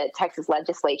when the Texas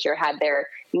legislature had their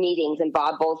meetings and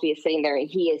Bob Bowlesby is sitting there and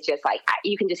he is just like,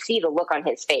 you can just see the look on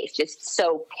his face, just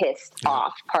so pissed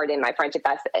off. Pardon my French if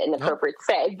that's inappropriate to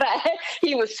say, but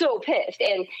he was so pissed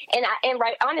and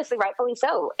honestly, rightfully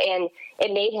so. And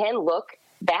it made him look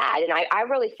bad. And I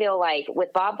really feel like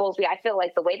with Bob Bowlesby, I feel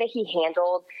like the way that he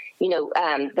handled,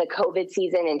 the COVID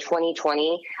season in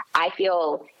 2020, I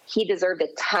feel he deserved a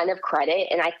ton of credit.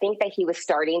 And I think that he was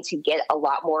starting to get a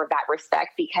lot more of that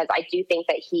respect because I do think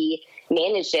that he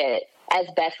managed it as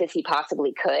best as he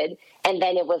possibly could. And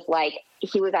then it was like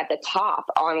he was at the top,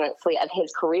 honestly, of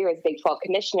his career as Big 12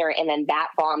 commissioner. And then that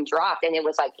bomb dropped and it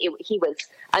was like he was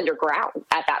underground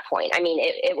at that point. I mean,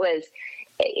 it was –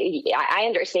 I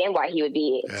understand why he would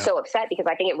be so upset because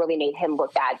I think it really made him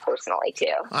look bad personally,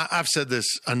 too. I've said this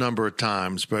a number of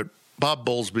times, but Bob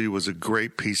Bowlesby was a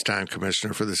great peacetime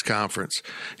commissioner for this conference.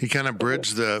 He kind of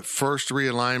bridged the first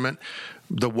realignment,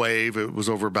 the wave. It was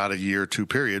over about a year or two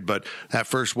period, but that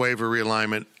first wave of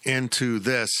realignment into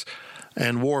this,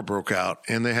 and war broke out,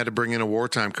 and they had to bring in a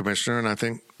wartime commissioner, and I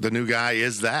think the new guy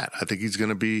is that. I think he's going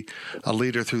to be a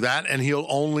leader through that, and he'll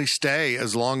only stay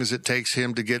as long as it takes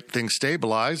him to get things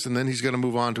stabilized, and then he's going to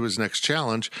move on to his next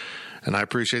challenge, and I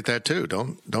appreciate that too.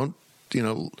 Don't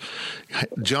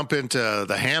jump into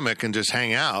the hammock and just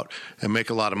hang out and make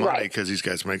a lot of money because these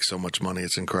guys make so much money.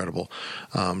 It's incredible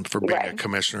for being a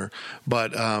commissioner,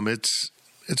 but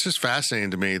it's just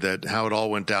fascinating to me that how it all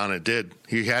went down. It did.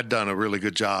 He had done a really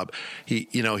good job. He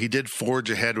did forge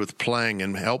ahead with playing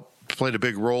and played a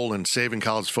big role in saving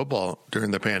college football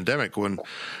during the pandemic when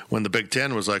the Big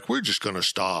Ten was like, we're just going to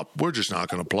stop. We're just not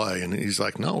going to play. And he's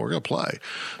like, no, we're going to play.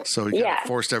 So he kind of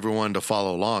forced everyone to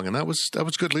follow along. And that was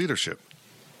good leadership.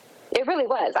 It really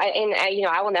was.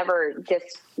 I will never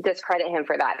discredit him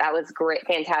for that. That was great,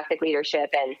 fantastic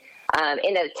leadership. And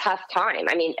in a tough time.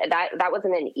 I mean, that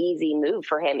wasn't an easy move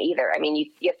for him either. I mean,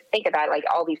 you have to think about it, like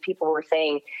all these people were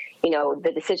saying,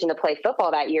 the decision to play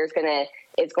football that year is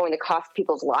going to cost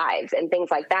people's lives and things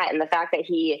like that. And the fact that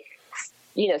he,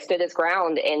 stood his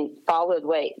ground and followed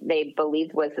what they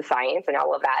believed was the science and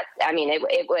all of that. I mean,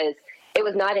 it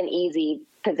was not an easy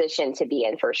position to be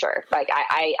in for sure. Like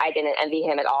I didn't envy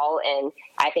him at all. And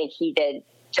I think he did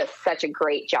just such a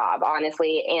great job,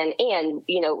 honestly. And,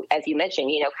 as you mentioned,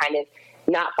 kind of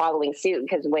not following suit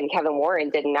because when Kevin Warren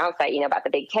did announce that, about the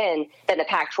Big Ten, then the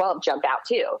Pac-12 jumped out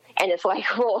too. And it's like,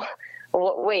 well,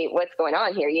 wait, what's going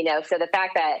on here? So the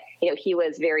fact that, he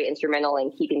was very instrumental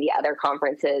in keeping the other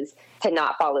conferences to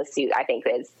not follow suit, I think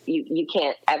is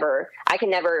I can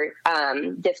never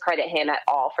discredit him at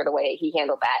all for the way he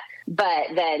handled that.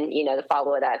 But then, to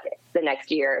follow it up the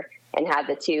next year and have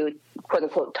the two quote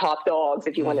unquote top dogs,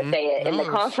 if you want to say it, in the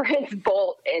conference,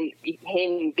 Bolt and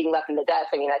him being left in the dust.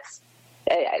 I mean,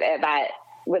 that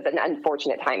was an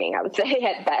unfortunate timing, I would say,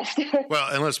 at best.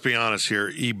 Well, and let's be honest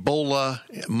here. Ebola,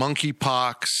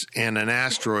 monkeypox, and an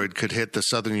asteroid could hit the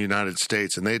southern United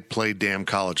States, and they'd play damn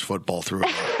college football through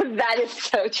it. That is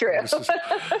so true.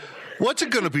 What's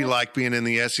it going to be like being in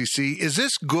the SEC? Is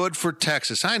this good for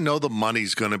Texas? I know the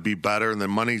money's going to be better, and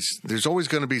there's always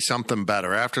going to be something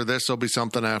better. After this, there'll be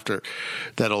something after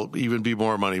that'll even be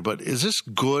more money. But is this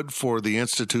good for the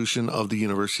institution of the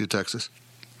University of Texas?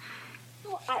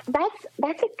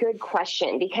 That's a good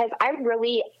question because I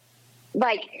really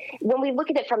when we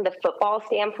look at it from the football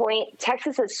standpoint,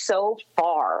 Texas is so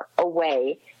far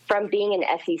away from being an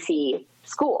SEC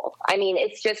school. I mean,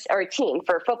 it's just our team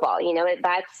for football.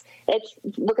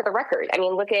 Look at the record. I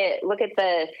mean, look at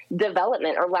the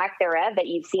development or lack thereof that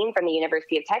you've seen from the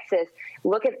University of Texas.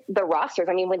 Look at the rosters.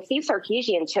 I mean, when Steve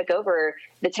Sarkisian took over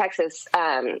the Texas,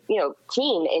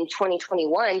 team in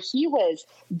 2021, he was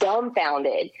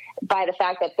dumbfounded by the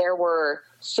fact that there were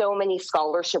so many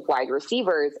scholarship wide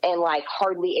receivers and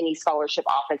hardly any scholarship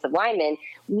offensive linemen,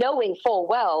 knowing full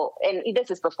well, and this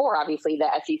is before obviously the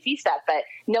SEC stuff, but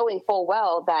knowing full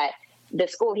well that the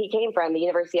school he came from, the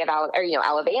University of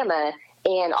Alabama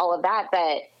and all of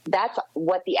that's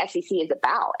what the SEC is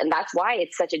about. And that's why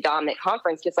it's such a dominant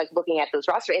conference, just looking at those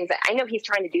rosters. And I know he's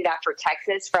trying to do that for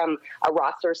Texas from a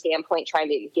roster standpoint, trying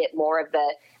to get more of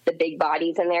the big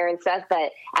bodies in there and stuff.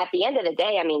 But at the end of the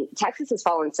day, I mean, Texas has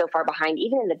fallen so far behind,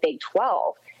 even in the Big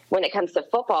 12, when it comes to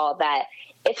football, that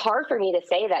it's hard for me to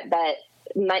say that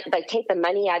take the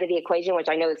money out of the equation, which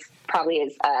I know is probably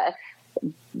is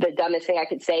the dumbest thing I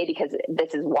could say, because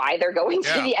this is why they're going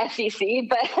to the SEC.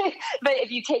 But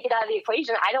if you take it out of the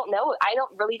equation, I don't know. I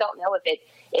really don't know if it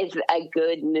is a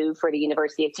good move for the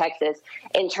University of Texas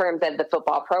in terms of the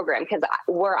football program. Because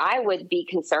where I would be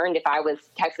concerned if I was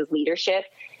Texas leadership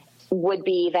would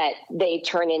be that they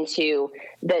turn into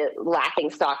the laughing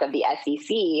stock of the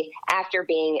SEC after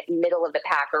being middle of the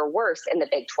pack or worse in the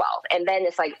Big 12. And then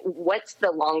it's like, what's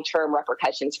the long-term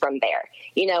repercussions from there?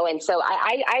 And so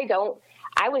I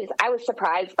was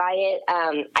surprised by it.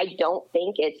 I don't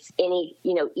think it's any,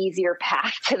 easier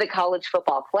path to the college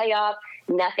football playoff.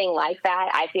 Nothing like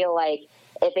that. I feel like,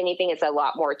 if anything, it's a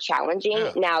lot more challenging.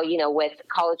 Yeah. Now, with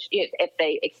college, if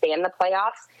they expand the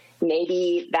playoffs,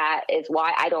 maybe that is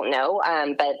why. I don't know.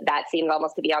 But that seems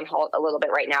almost to be on hold a little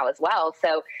bit right now as well.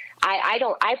 So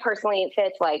I personally,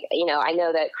 Fitz, I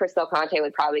know that Chris Del Conte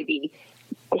would probably be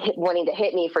wanting to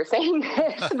hit me for saying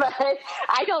this, but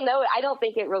I don't know. I don't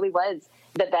think it really was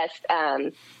the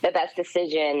best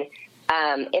decision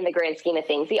in the grand scheme of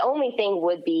things. The only thing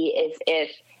would be is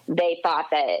if they thought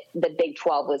that the Big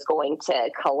 12 was going to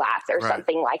collapse or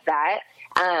something like that.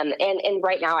 And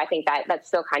right now, I think that's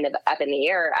still kind of up in the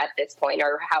air at this point,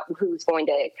 or who's going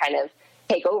to kind of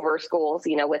take over schools,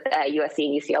 with USC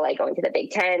and UCLA going to the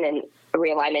Big Ten and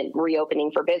realignment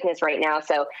reopening for business right now.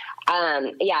 So,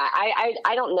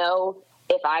 I don't know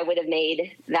if I would have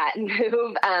made that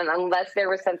move unless there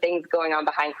were some things going on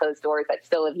behind closed doors that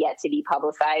still have yet to be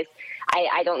publicized.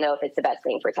 I don't know if it's the best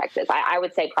thing for Texas. I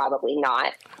would say probably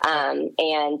not.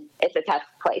 And it's a tough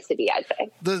place to be, I'd say.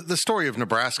 The story of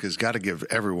Nebraska has got to give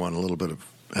everyone a little bit of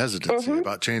hesitancy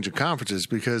about changing conferences,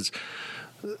 because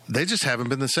they just haven't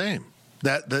been the same.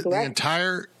 The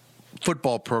entire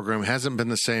football program hasn't been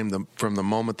the same from the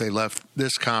moment they left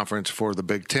this conference for the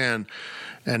Big Ten.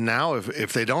 And now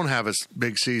if they don't have a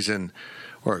big season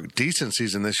or a decent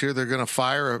season this year, they're going to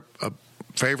fire a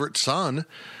favorite son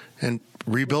and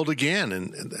rebuild again.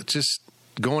 And it's just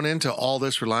going into all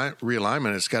this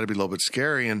realignment, it's got to be a little bit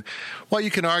scary. And while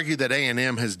you can argue that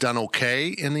A&M has done okay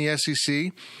in the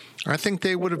SEC, I think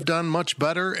they would have done much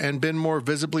better and been more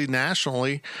visibly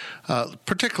nationally,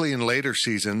 particularly in later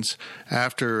seasons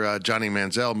after Johnny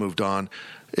Manziel moved on,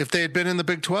 if they had been in the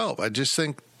Big 12. I just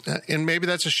think, and maybe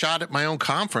that's a shot at my own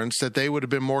conference, that they would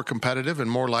have been more competitive and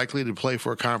more likely to play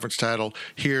for a conference title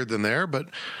here than there. But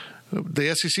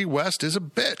the SEC West is a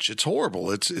bitch. It's horrible.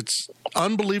 It's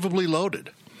unbelievably loaded.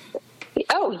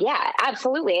 Oh, yeah,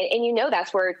 absolutely. And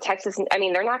that's where Texas,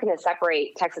 they're not going to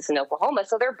separate Texas and Oklahoma,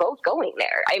 so they're both going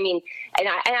there. And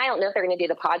I don't know if they're going to do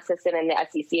the pod system in the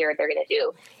SEC or if they're going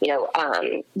to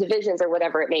do, divisions or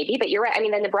whatever it may be. But you're right.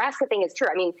 The Nebraska thing is true.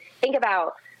 Think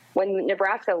about when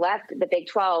Nebraska left the Big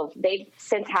 12, they've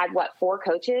since had, 4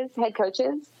 head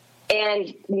coaches,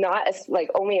 and not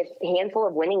only a handful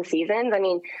of winning seasons.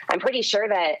 I'm pretty sure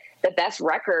that the best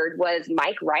record was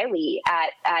Mike Riley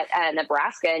at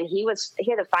Nebraska, and he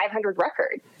had a 500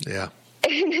 record. Yeah.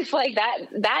 And it's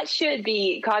that should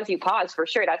cause you pause for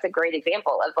sure. That's a great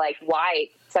example of why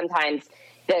sometimes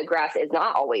the grass is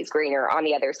not always greener on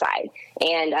the other side.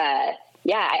 And,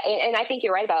 and I think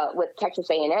you're right about with Texas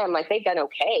A&M. They've done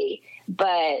okay,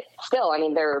 but still,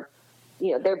 they're,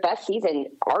 their best season,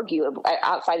 arguably,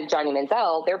 outside of Johnny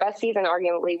Manziel, their best season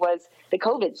arguably was the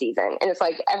COVID season. And it's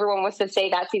everyone wants to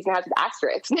say that season has an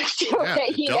asterisk next to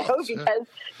it,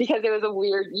 because it was a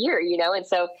weird year, And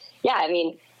so,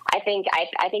 I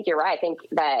think you're right. I think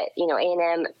that,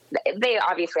 A&M, they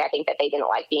obviously, I think that they didn't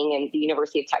like being in the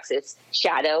University of Texas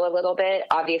shadow a little bit.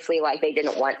 Obviously, they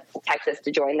didn't want Texas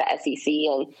to join the SEC.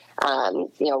 And,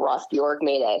 Ross Bjork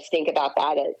made a stink about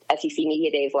that at SEC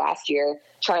Media Days last year,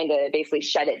 trying to basically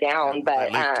shut it down.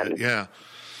 But,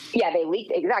 yeah, they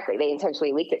leaked. Exactly. They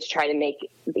intentionally leaked it to try to make,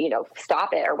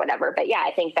 stop it or whatever. But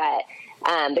I think that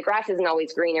the grass isn't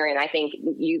always greener. And I think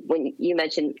when you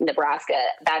mentioned Nebraska,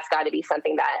 that's got to be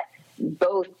something that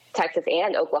both Texas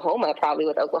and Oklahoma, probably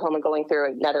with Oklahoma going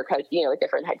through another coach, a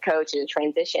different head coach and a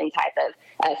transition type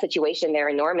of situation there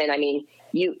in Norman.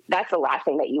 That's the last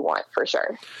thing that you want for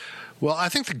sure. Well, I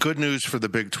think the good news for the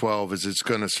Big 12 is it's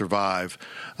going to survive.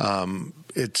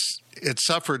 It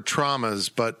suffered traumas,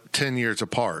 but 10 years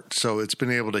apart. So it's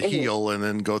been able to heal and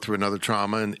then go through another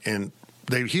trauma, and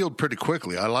they healed pretty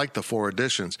quickly. I like the 4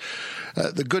 additions.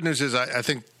 The good news is I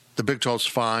think the Big 12's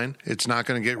fine. It's not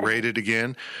going to get rated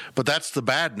again. But that's the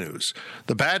bad news.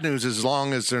 The bad news is as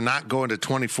long as they're not going to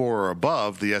 24 or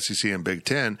above, the SEC and Big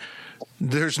 10,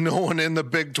 there's no one in the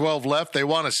Big 12 left they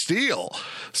want to steal.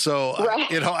 So,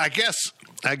 I guess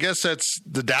that's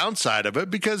the downside of it,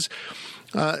 because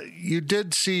You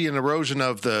did see an erosion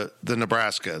of the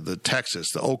Nebraska, the Texas,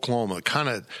 the Oklahoma, kind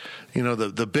of,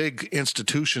 the big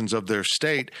institutions of their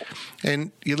state.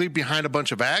 And you leave behind a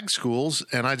bunch of ag schools,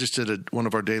 and I just did one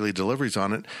of our daily deliveries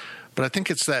on it. But I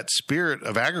think it's that spirit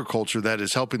of agriculture that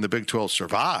is helping the Big 12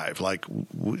 survive. Like,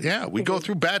 we go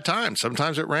through bad times.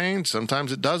 Sometimes it rains,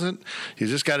 sometimes it doesn't. You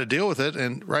just got to deal with it.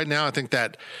 And right now I think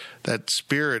that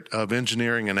spirit of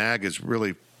engineering and ag is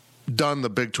really done the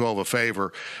Big 12 a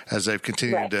favor as they've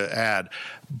continued to add.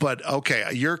 But,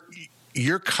 okay,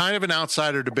 you're kind of an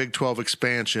outsider to Big 12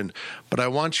 expansion, but I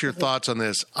want your thoughts on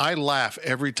this. I laugh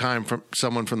every time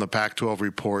someone from the Pac-12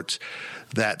 reports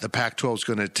that the Pac-12 is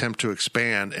going to attempt to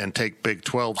expand and take Big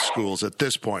 12 schools at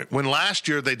this point. When last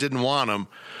year they didn't want them,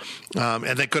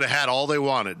 and they could have had all they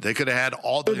wanted. They could have had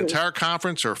all the entire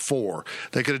conference or 4.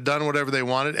 They could have done whatever they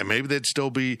wanted, and maybe they'd still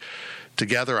be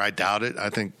together. I doubt it. I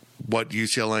think what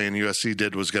UCLA and USC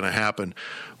did was going to happen.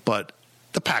 But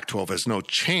the Pac-12 has no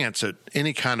chance at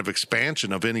any kind of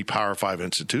expansion of any Power 5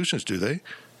 institutions, do they?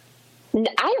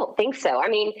 I don't think so. I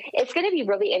mean, it's going to be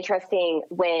really interesting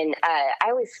when I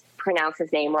always pronounce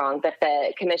his name wrong, but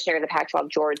the commissioner of the Pac-12,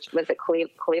 George, was it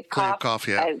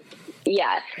Kliavkoff?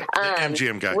 Yeah.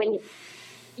 MGM guy.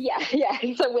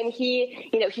 So when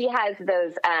he has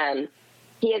those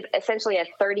he has essentially a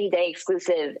 30-day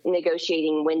exclusive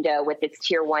negotiating window with its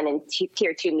Tier 1 and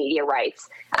Tier 2 media rights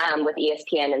with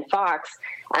ESPN and Fox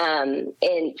and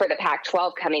for the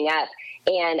Pac-12 coming up.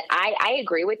 And I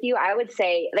agree with you. I would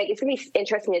say, it's going to be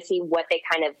interesting to see what they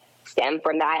kind of stem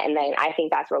from that. And then I think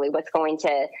that's really what's going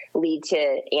to lead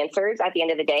to answers at the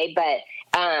end of the day. But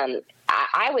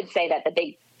I would say that the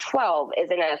Big 12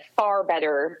 is in a far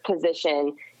better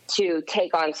position to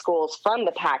take on schools from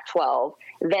the Pac-12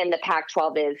 than the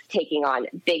Pac-12 is taking on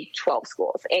Big 12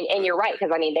 schools. And you're right, because,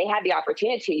 they had the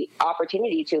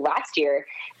opportunity to last year,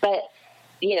 but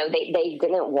they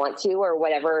didn't want to, or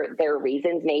whatever their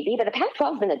reasons may be. But the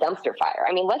Pac-12's been a dumpster fire.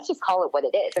 Let's just call it what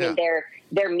it is.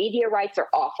 Their media rights are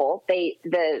awful.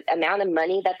 The amount of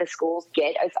money that the schools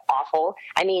get is awful.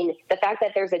 The fact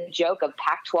that there's a joke of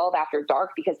Pac-12 after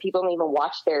dark because people don't even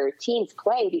watch their teams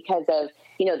play because of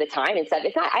the time and stuff.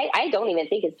 It's not. I don't even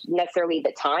think it's necessarily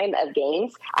the time of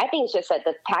games. I think it's just that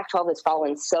the Pac-12 has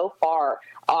fallen so far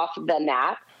off the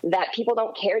map that people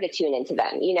don't care to tune into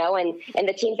them, and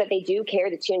the teams that they do care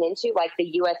to tune into, like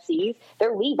the USCs,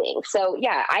 they're leaving. So,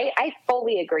 yeah, I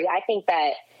fully agree. I think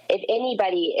that if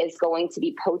anybody is going to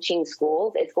be poaching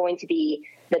schools, it's going to be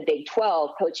the Big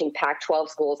 12 poaching Pac-12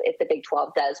 schools if the Big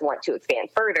 12 does want to expand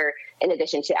further, in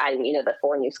addition to adding, the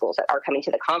 4 new schools that are coming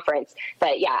to the conference.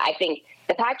 But, yeah, I think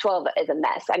the Pac-12 is a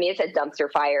mess. It's a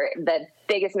dumpster fire. The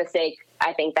biggest mistake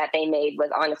I think that they made was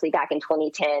honestly back in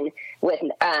 2010 with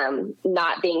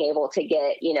not being able to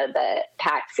get, the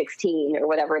Pac-16 or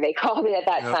whatever they called it at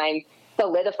that time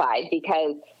solidified,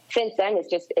 because since then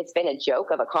it's been a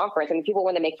joke of a conference. People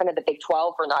want to make fun of the Big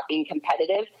 12 for not being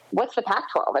competitive. What's the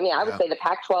Pac-12? I would say the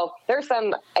Pac-12, there's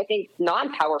some, I think,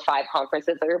 non-Power 5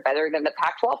 conferences that are better than the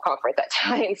Pac-12 conference at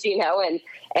times,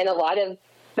 and a lot of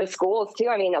the schools too.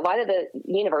 A lot of the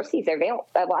universities,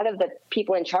 a lot of the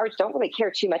people in charge don't really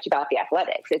care too much about the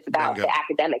athletics. It's about the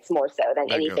academics more so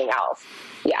than anything else.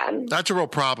 Yeah. That's a real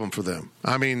problem for them.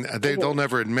 They'll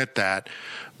never admit that,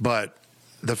 but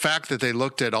the fact that they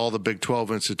looked at all the Big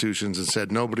 12 institutions and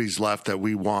said nobody's left that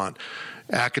we want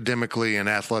academically and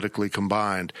athletically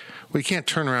combined, we can't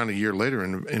turn around a year later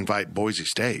and invite Boise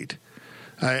State.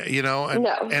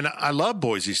 And I love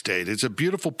Boise State. It's a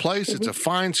beautiful place. It's a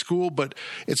fine school, but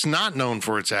it's not known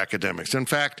for its academics. In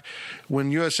fact, when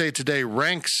USA Today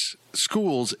ranks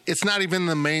schools, it's not even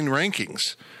the main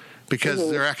rankings because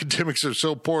their academics are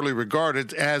so poorly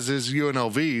regarded, as is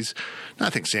UNLV's. I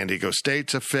think San Diego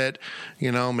State's a fit,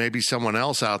 maybe someone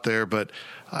else out there, but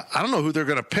I don't know who they're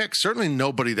going to pick. Certainly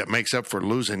nobody that makes up for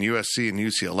losing USC and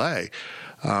UCLA.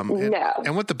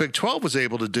 And what the Big 12 was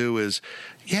able to do is,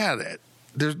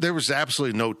 there was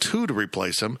absolutely no 2 to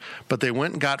replace them, but they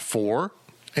went and got 4,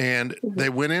 and they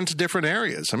went into different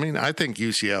areas. I think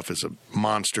UCF is a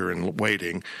monster in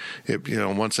waiting.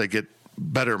 Once they get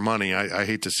better money, I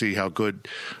hate to see how good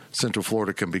Central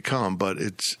Florida can become, but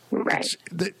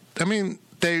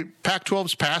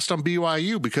Pac-12's passed on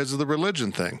BYU because of the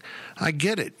religion thing. I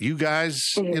get it. You guys,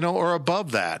 are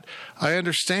above that. I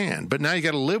understand, but now you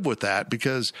got to live with that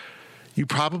because you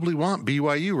probably want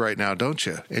BYU right now, don't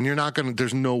you? And you're not going to,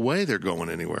 there's no way they're going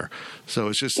anywhere. So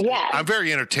it's just, I'm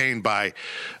very entertained by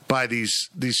these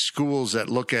schools that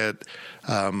look at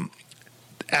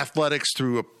athletics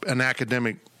through an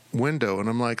academic window. And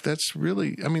I'm like, that's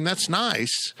really, that's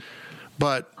nice,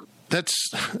 but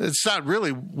it's not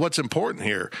really what's important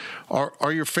here.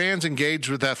 Are your fans engaged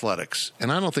with athletics?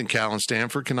 And I don't think Cal and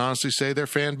Stanford can honestly say their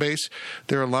fan base,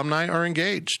 their alumni are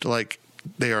engaged like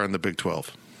they are in the Big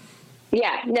 12.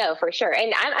 Yeah, no, for sure.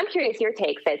 And I'm curious your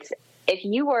take, Fitz. If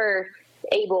you were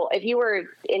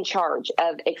in charge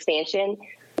of expansion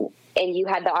and you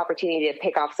had the opportunity to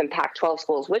pick off some Pac-12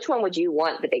 schools, which one would you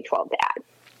want the Big 12 to add?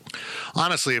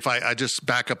 Honestly, if I just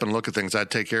back up and look at things, I'd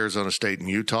take Arizona State and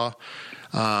Utah.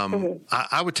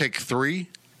 I would take 3,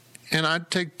 and I'd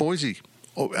take Boise.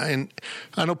 Oh, and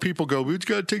I know people go, we've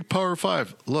got to take Power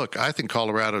 5. Look, I think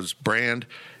Colorado's brand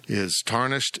is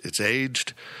tarnished. It's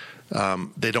aged.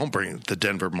 They don't bring the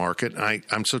Denver market.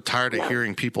 I'm so tired of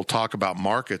hearing people talk about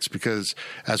markets because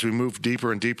as we move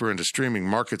deeper and deeper into streaming,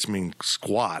 markets mean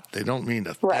squat. They don't mean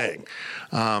a thing.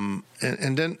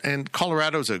 And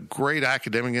Colorado is a great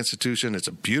academic institution. It's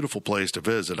a beautiful place to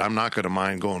visit. I'm not going to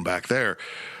mind going back there.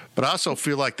 But I also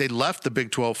feel like they left the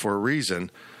Big 12 for a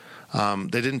reason.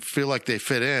 They didn't feel like they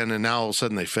fit in, and now all of a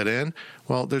sudden they fit in.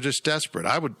 Well, they're just desperate.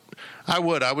 I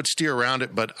would steer around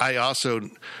it, but I also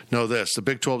know this: the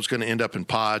Big 12 is going to end up in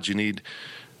pods. You need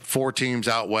 4 teams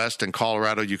out west, and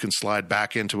Colorado you can slide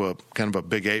back into a kind of a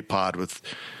Big 8 pod with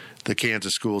the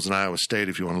Kansas schools and Iowa State,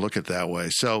 if you want to look at it that way.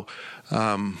 So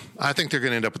I think they're going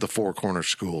to end up with the 4 corner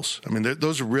schools. I mean,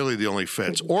 those are really the only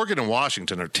fits. Oregon and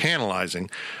Washington are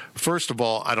tantalizing. First of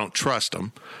all, I don't trust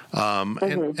them,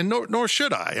 and nor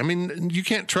should I. I mean, you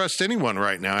can't trust anyone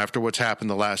right now after what's happened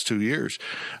the last 2 years.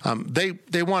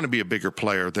 They want to be a bigger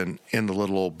player than in the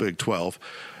little old Big 12,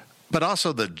 but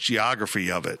also the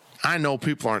geography of it. I know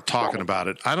people aren't talking about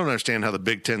it. I don't understand how the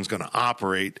Big Ten is going to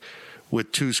operate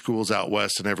with 2 schools out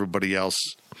west and everybody else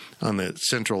on the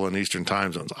central and eastern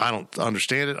time zones. I don't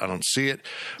understand it. I don't see it.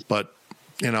 But,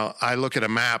 I look at a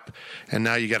map, and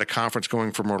now you got a conference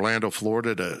going from Orlando,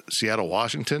 Florida to Seattle,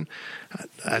 Washington.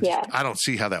 I don't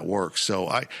see how that works. So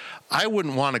I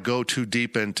wouldn't want to go too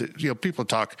deep into, people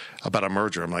talk about a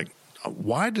merger. I'm like,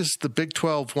 why does the Big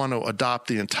 12 want to adopt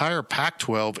the entire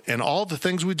Pac-12 and all the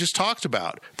things we just talked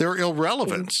about? They're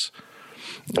irrelevance.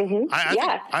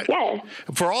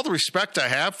 For all the respect I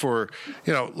have for,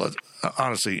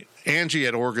 honestly, Angie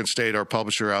at Oregon State, our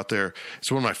publisher out there,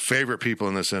 is one of my favorite people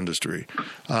in this industry.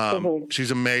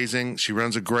 She's amazing. She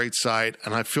runs a great site,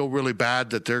 and I feel really bad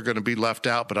that they're going to be left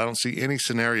out, but I don't see any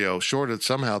scenario short of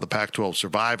somehow the Pac-12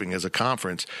 surviving as a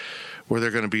conference where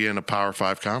they're going to be in a Power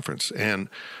 5 conference. And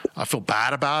I feel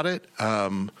bad about it.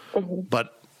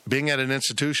 But being at an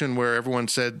institution where everyone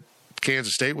said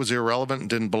Kansas State was irrelevant and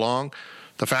didn't belong,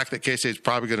 the fact that K-State's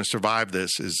probably going to survive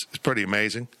this is pretty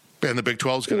amazing. And the Big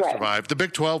 12 is going to survive. The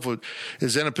Big 12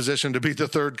 is in a position to be the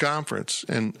 3rd conference.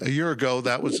 And a year ago,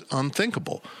 that was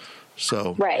unthinkable.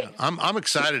 So I'm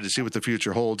excited to see what the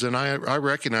future holds. And I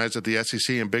recognize that the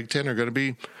SEC and Big 10 are going to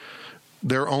be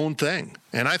their own thing.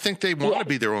 And I think they want to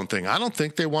be their own thing. I don't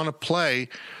think they want to play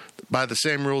by the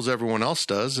same rules everyone else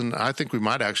does. And I think we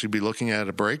might actually be looking at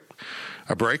a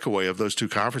breakaway of those 2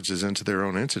 conferences into their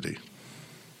own entity.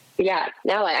 Yeah,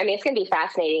 no, I mean, it's going to be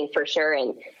fascinating for sure.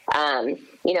 And,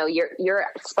 you're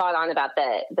spot on about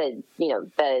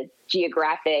the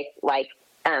geographic,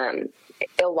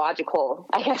 illogical,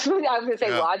 I guess I was going to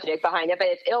say logic behind it, but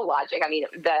it's illogic. I mean,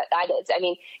 that is,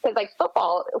 because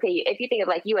football, okay, if you think of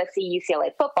USC,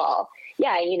 UCLA football,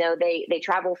 they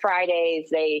travel Fridays,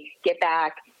 they get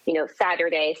back,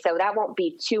 Saturday. So that won't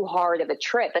be too hard of a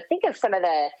trip. But think of some of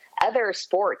the other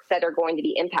sports that are going to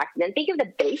be impacted. And think of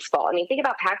the baseball. I mean, think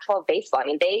about Pac-12 baseball. I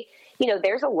mean,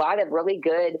 there's a lot of really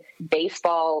good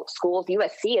baseball schools.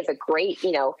 USC is a great,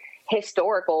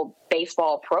 historical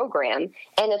baseball program.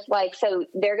 And it's so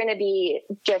they're going to be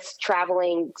just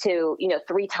traveling to,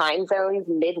 3 time zones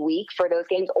midweek for those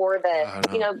games, or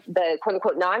the quote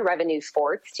unquote non-revenue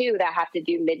sports too, that have to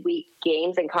do midweek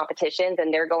games and competitions.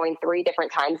 And they're going 3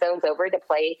 different time zones over to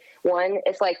play one.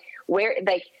 It's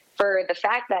for the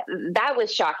fact that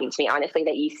was shocking to me, honestly,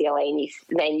 that UCLA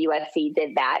and USC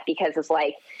did that, because it's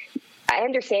I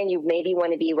understand you maybe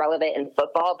want to be relevant in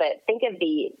football, but think of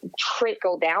the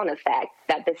trickle down effect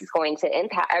that this is going to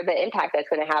impact, or the impact that's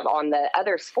going to have on the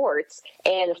other sports.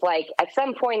 And it's at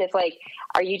some point, it's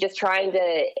are you just trying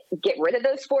to get rid of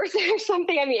those sports or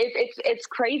something? I mean, it's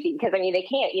crazy, because they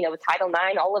can't, with Title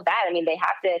IX, all of that. I mean, they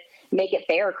have to make it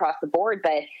fair across the board,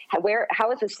 but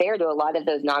how is this fair to a lot of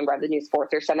those non-revenue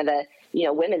sports, or some of the,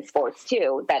 women's sports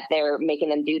too, that they're making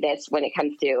them do this when it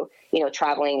comes to,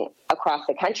 traveling across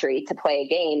the country to play a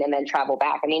game and then travel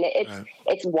back. I mean,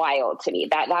 it's wild to me.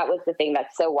 That was the thing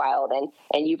that's so wild.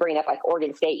 And you bring up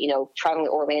Oregon State, traveling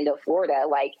to Orlando, Florida,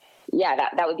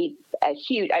 that would be a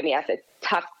huge, that's a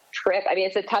tough trip. I mean,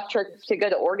 it's a tough trip to go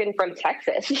to Oregon from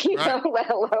Texas, you know, let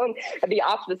alone the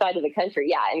opposite side of the country.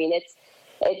 Yeah, I mean,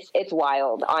 it's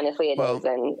wild. Honestly, it is,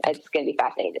 and it's going to be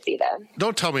fascinating to see that.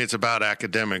 Don't tell me it's about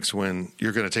academics when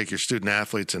you're going to take your student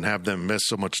athletes and have them miss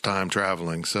so much time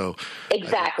traveling. So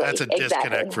exactly, that's a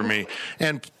disconnect for me.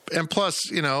 And plus,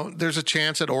 you know, there's a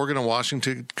chance that Oregon and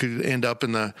Washington could end up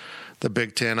in the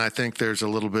Big Ten. I think there's a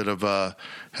little bit of a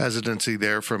hesitancy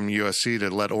there from USC to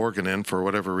let Oregon in for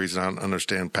whatever reason. I don't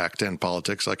understand Pac-10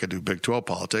 politics like I do Big 12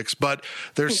 politics, but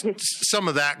there's some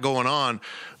of that going on.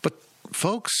 But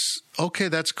folks, okay,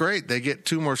 that's great. They get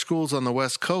 2 more schools on the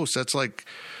West Coast. That's like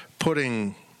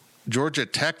putting Georgia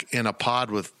Tech in a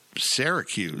pod with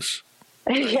Syracuse.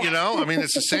 You know, I mean,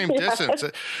 it's the same distance.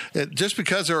 Just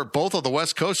because they're both on the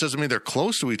West Coast doesn't mean they're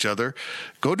close to each other.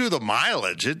 Go do the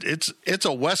mileage. It's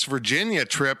a West Virginia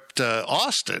trip to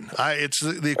Austin. It's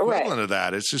the equivalent of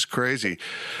that. It's just crazy.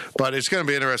 But it's going to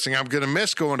be interesting. I'm going to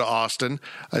miss going to Austin.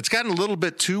 It's gotten a little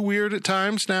bit too weird at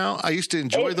times now. I used to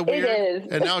enjoy the weird,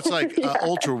 and now it's like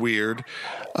ultra weird.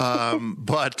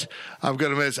 But I'm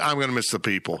going to miss the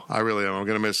people. I really am. I'm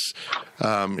going to miss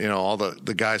all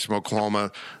the guys from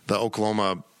Oklahoma, the Oklahoma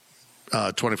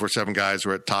 24/7 guys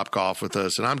were at Topgolf with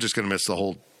us, and I'm just going to miss the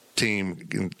whole team.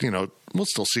 And, you know, we'll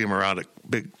still see them around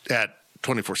at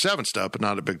 24/7 stuff, but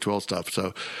not at Big 12 stuff.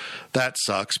 So that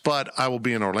sucks. But I will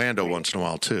be in Orlando once in a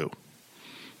while too.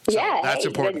 So that's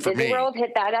important for me. Disney World,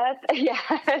 hit that up. Yeah.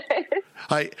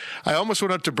 I almost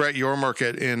went up to Brett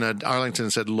Yormark in Arlington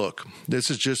and said, "Look, this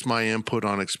is just my input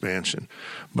on expansion,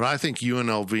 but I think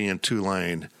UNLV and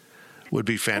Tulane would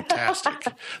be fantastic.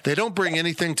 They don't bring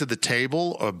anything to the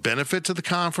table or benefit to the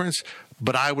conference,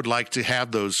 but I would like to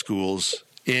have those schools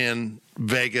in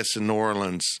Vegas and New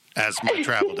Orleans as my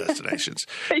travel destinations.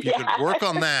 If you could work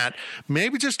on that,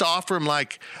 maybe just offer them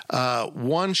like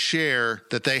one share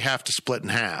that they have to split in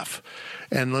half,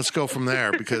 and let's go from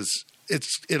there because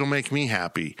it'll make me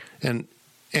happy. And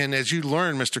as you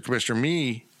learn, Mr.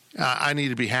 Commissioner, I need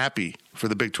to be happy for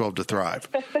the Big 12 to thrive."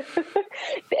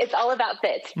 It's all about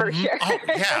fits, for sure. Oh,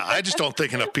 yeah. I just don't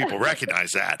think enough people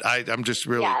recognize that. I'm just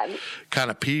really kind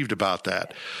of peeved about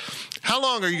that. How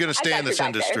long are you going to stay in this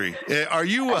industry? Are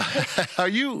you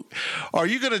going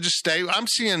to just stay? I'm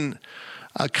seeing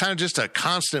kind of just a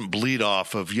constant bleed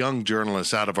off of young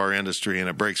journalists out of our industry, and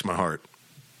it breaks my heart.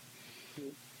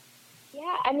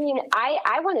 Yeah, I mean,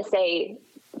 I want to stay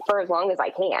for as long as I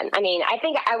can. I mean, I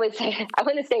think I want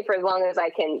to stay for as long as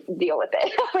I can deal with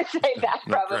it. I would say that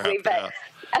probably, but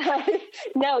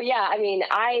no, yeah. I mean,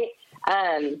 I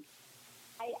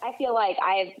feel like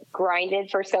I've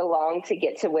grinded for so long to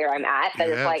get to where I'm at that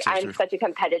it's like I'm such a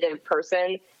competitive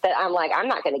person that I'm like, I'm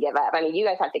not going to give up. I mean, you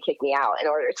guys have to kick me out in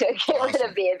order to get rid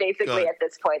of me basically at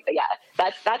this point. But yeah,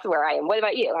 that's where I am. What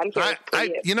about you? I'm curious.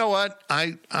 You know what?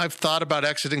 I've thought about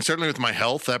exiting, certainly with my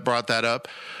health. That brought that up.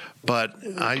 But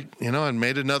I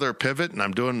made another pivot, and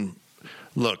I'm doing.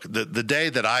 Look, the day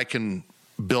that I can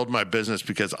build my business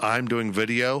because I'm doing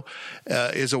video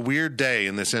is a weird day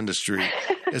in this industry.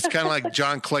 It's kind of like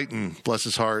John Clayton, bless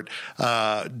his heart,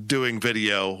 doing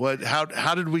video.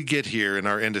 How did we get here in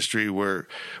our industry where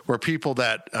people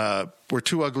that were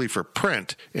too ugly for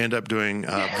print end up doing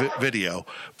video?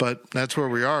 But that's where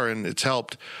we are, and it's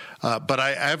helped. But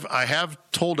I have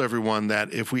told everyone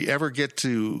that if we ever get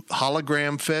to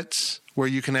hologram fits, where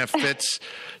you can have fits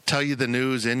tell you the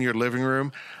news in your living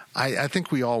room, I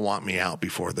think we all want me out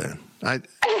before then. I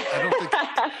don't think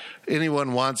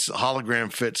anyone wants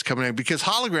hologram fits coming in, because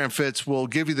hologram fits will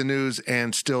give you the news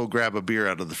and still grab a beer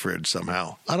out of the fridge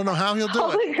somehow. I don't know how he'll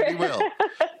do it, but he will.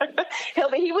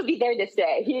 He would be there to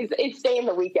stay. He's staying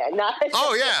the weekend. Not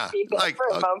like for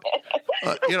a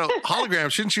moment.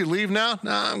 hologram. Shouldn't you leave now?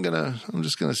 No, I'm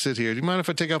just gonna sit here. Do you mind if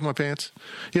I take off my pants?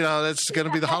 That's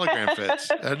gonna be the hologram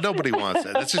fits. Nobody wants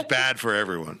that. That's just bad for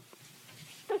everyone.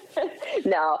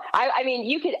 No, I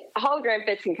mean, hologram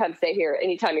fits can come stay here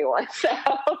anytime you want. So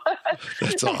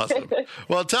that's awesome.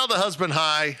 Well, tell the husband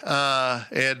hi.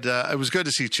 And it was good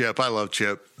to see Chip. I love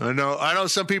Chip. I know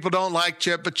some people don't like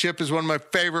Chip, but Chip is one of my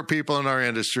favorite people in our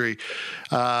industry.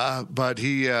 But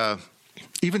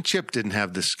even Chip didn't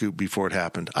have this scoop before it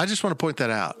happened. I just want to point that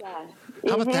out. Yeah.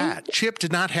 How about that? Chip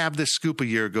did not have this scoop a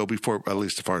year ago before, at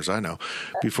least as far as I know,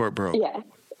 before it broke. Yeah.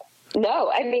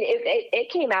 No, I mean, it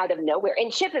came out of nowhere.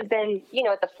 And Chip has been,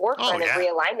 at the forefront of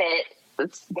realignment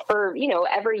for,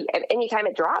 anytime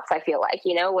it drops, I feel like,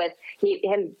 with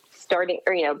him starting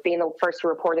or, being the first to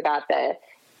report about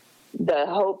the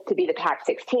hope to be the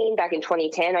Pac-16 back in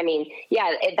 2010. I mean,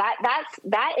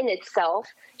 that in itself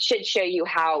should show you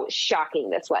how shocking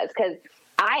this was. Because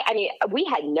we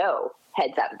had no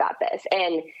heads up about this.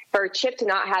 And for Chip to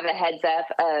not have a heads up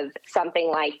of something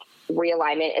like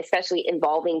realignment, especially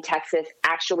involving Texas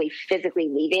actually physically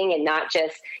leaving and not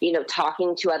just,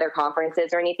 talking to other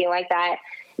conferences or anything like that,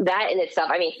 that in itself,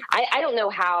 I mean, I don't know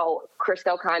how Chris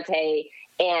Del Conte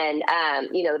and,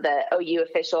 the OU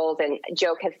officials and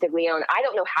Joe Castiglione, I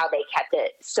don't know how they kept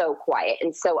it so quiet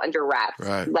and so under wraps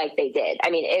like they did. I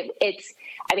mean,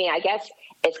 I guess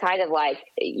it's kind of like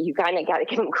you kind of got to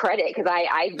give them credit because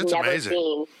I've never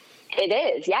seen. It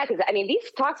is. Yeah. Because, I mean,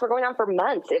 these talks were going on for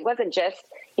months. It wasn't just,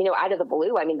 out of the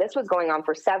blue. I mean, this was going on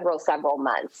for several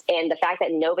months. And the fact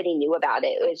that nobody knew about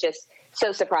it was just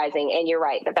so surprising. And you're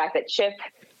right. The fact that Chip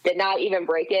did not even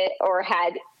break it or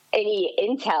had any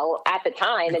intel at the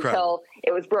time until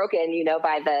it was broken,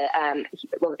 by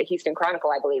the Houston Chronicle,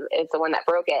 I believe is the one that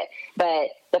broke it. But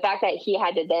the fact that he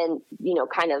had to then,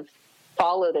 kind of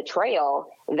follow the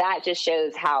trail, that just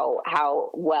shows how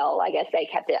well, I guess, they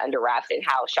kept it under wraps and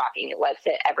how shocking it was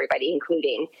to everybody,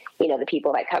 including, the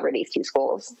people that cover these two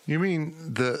schools. You mean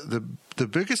the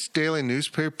biggest daily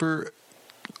newspaper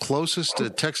closest to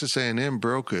Texas A&M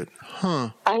broke it? Huh.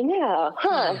 I know.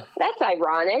 That's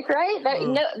ironic, right?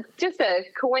 No, just a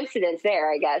coincidence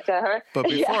there, I guess. But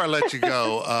before I let you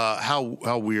go,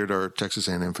 how weird are Texas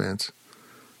A&M fans?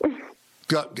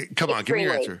 Come on, give me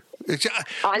your answer.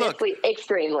 Honestly,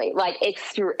 extremely.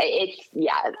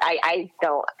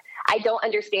 I don't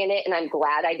understand it, and I'm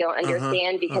glad I don't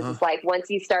understand because it's like once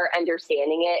you start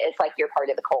understanding it, it's like you're part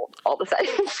of the cult all of a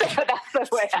sudden. So that's the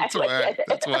way I look at it.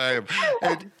 That's why I am.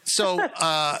 And so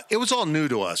it was all new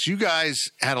to us. You guys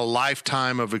had a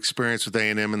lifetime of experience with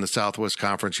A&M in the Southwest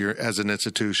Conference as an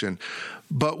institution,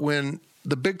 but when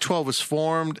the Big 12 was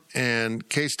formed and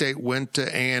K-State went to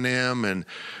A&M and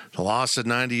the loss of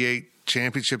 98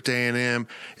 championship to A&M,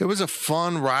 it was a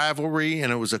fun rivalry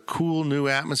and it was a cool new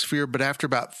atmosphere. But after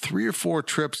about 3 or 4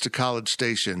 trips to College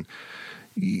Station,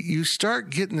 you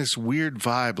start getting this weird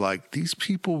vibe like these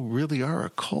people really are a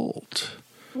cult.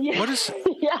 Yeah.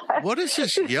 What is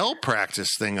this yell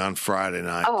practice thing on Friday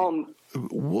night?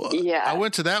 I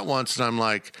went to that once and I'm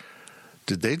like,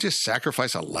 did they just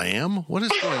sacrifice a lamb? What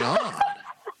is going on?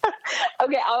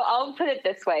 Okay, I'll put it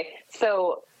this way.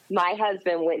 So my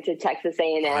husband went to Texas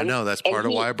A&M. I know, that's part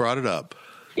of why I brought it up.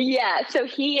 Yeah, so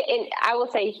I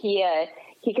will say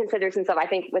he considers himself, I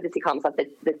think, what does he call himself,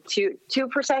 the 2%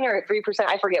 or 3%?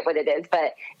 I forget what it is,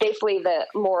 but basically the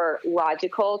more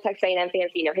logical Texas A&M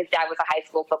fans. His dad was a high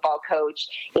school football coach.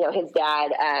 His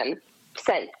dad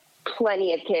sent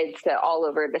plenty of kids to all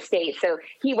over the state. So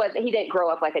he didn't grow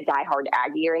up like a diehard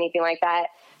Aggie or anything like that.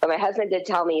 But my husband did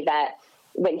tell me that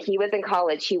when he was in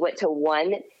college, he went to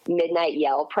one midnight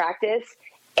yell practice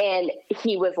and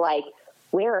he was like,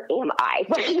 where am I?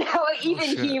 He,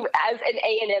 as an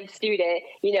A&M student,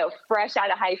 fresh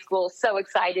out of high school, so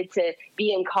excited to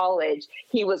be in college,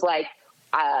 he was like,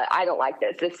 I don't like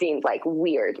this. This seems like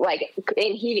weird. And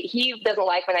he doesn't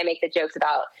like when I make the jokes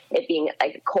about it being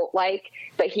like cult-like,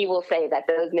 but he will say that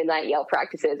those midnight yell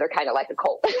practices are kind of like a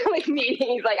cult meeting.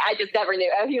 He's like, I just never knew.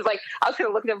 And he was like, I was kind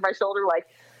of looking over my shoulder like,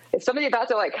 is somebody about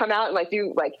to come out and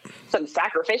do some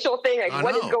sacrificial thing?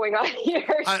 What is going on here?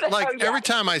 Every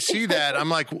time I see that, I'm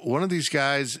like, one of these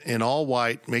guys in all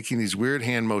white making these weird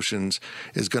hand motions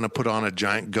is going to put on a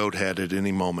giant goat head at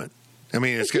any moment. I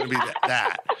mean, it's going to be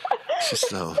that. It's just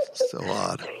so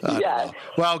odd. I don't know.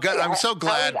 Well, I'm so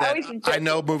glad that I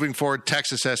know moving forward,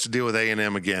 Texas has to deal with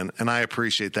A&M again, and I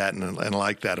appreciate that and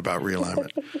like that about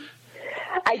realignment.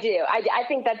 I do. I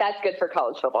think that that's good for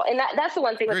college football. And that's the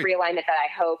one thing with realignment that I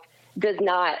hope does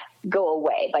not go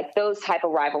away, like those type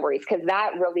of rivalries, because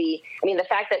that really, the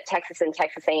fact that Texas and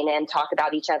Texas A&M talk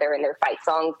about each other in their fight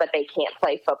songs, but they can't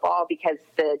play football because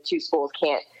the two schools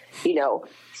can't,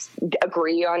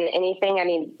 agree on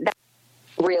anything. That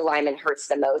realignment hurts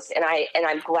the most. And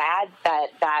I'm glad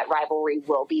that rivalry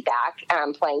will be back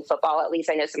playing football. At least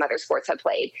I know some other sports have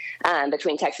played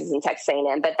between Texas and Texas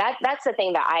A&M. But that's the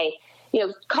thing that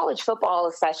college football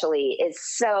especially is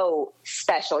so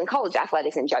special, and college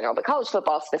athletics in general, but college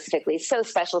football specifically is so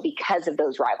special because of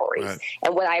those rivalries. Right.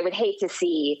 And what I would hate to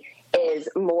see is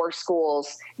more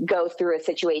schools go through a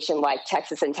situation like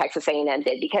Texas and Texas A&M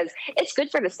did, because it's good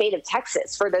for the state of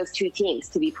Texas for those two teams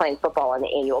to be playing football on an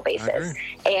annual basis.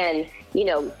 And,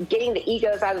 getting the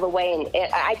egos out of the way.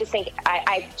 And I just think,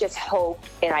 I just hope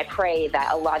and I pray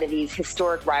that a lot of these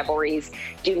historic rivalries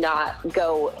do not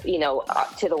go,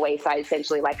 to the wayside,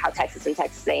 essentially, like how Texas and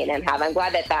Texas A&M have. I'm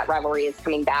glad that rivalry is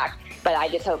coming back. But I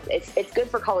just hope it's good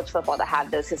for college football to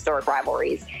have those historic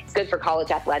rivalries. It's good for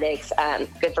college athletics,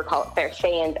 good for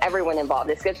fans, everyone involved.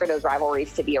 It's good for those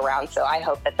rivalries to be around. So I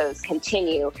hope that those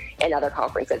continue in other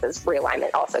conferences as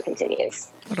realignment also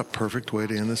continues. What a perfect way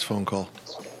to end this phone call.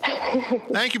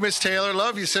 Thank you, Miss Taylor.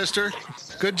 Love you, sister.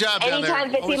 Good job down there.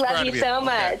 Anytime, Fitzy. Love you so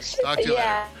much. Okay. Talk to you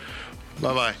later.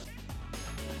 Bye-bye.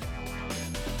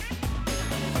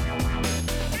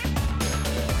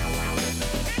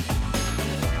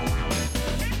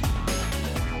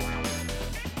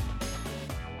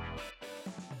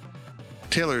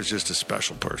 Taylor is just a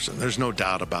special person. There's no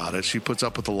doubt about it. She puts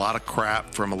up with a lot of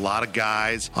crap from a lot of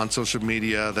guys on social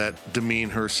media that demean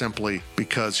her simply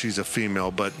because she's a female,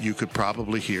 but you could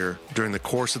probably hear during the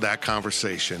course of that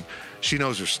conversation, she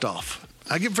knows her stuff.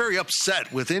 I get very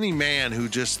upset with any man who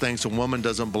just thinks a woman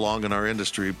doesn't belong in our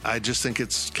industry. I just think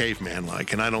it's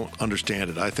caveman-like, and I don't understand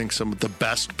it. I think some of the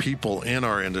best people in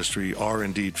our industry are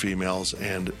indeed females,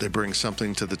 and they bring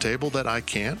something to the table that I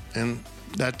can't, and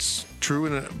that's true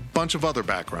in a bunch of other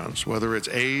backgrounds, whether it's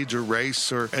age or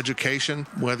race or education,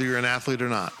 whether you're an athlete or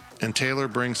not. And Taylor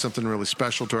brings something really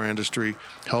special to our industry,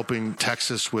 helping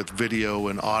Texas with video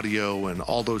and audio and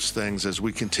all those things as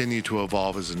we continue to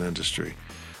evolve as an industry.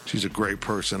 She's a great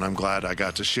person. I'm glad I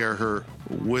got to share her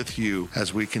with you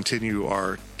as we continue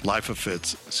our Life of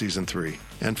Fitz Season 3.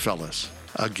 And fellas,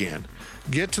 again,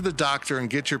 get to the doctor and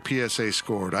get your PSA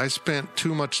scored. I spent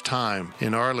too much time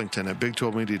in Arlington at Big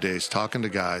 12 Media Days talking to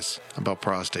guys about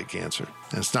prostate cancer.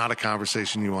 And it's not a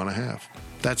conversation you want to have.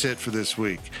 That's it for this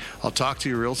week. I'll talk to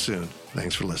you real soon.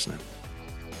 Thanks for listening.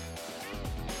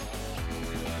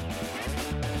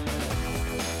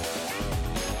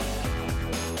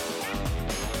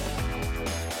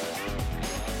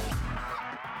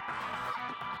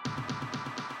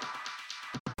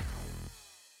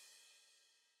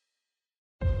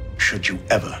 Should you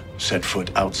ever set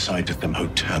foot outside of the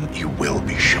hotel, you will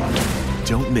be shot.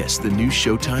 Don't miss the new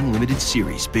Showtime limited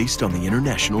series based on the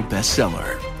international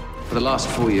bestseller. For the last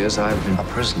 4 years, I've been a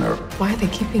prisoner. Why are they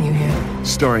keeping you here?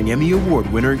 Starring Emmy Award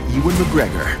winner Ewan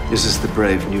McGregor. This is the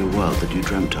brave new world that you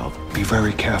dreamt of. Be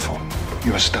very careful.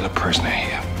 You are still a prisoner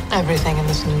here. Everything in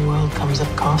this new world comes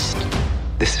at cost.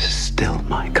 This is still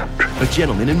my country. A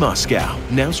Gentleman in Moscow,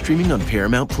 now streaming on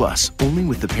Paramount Plus, only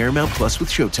with the Paramount Plus with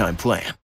Showtime plan.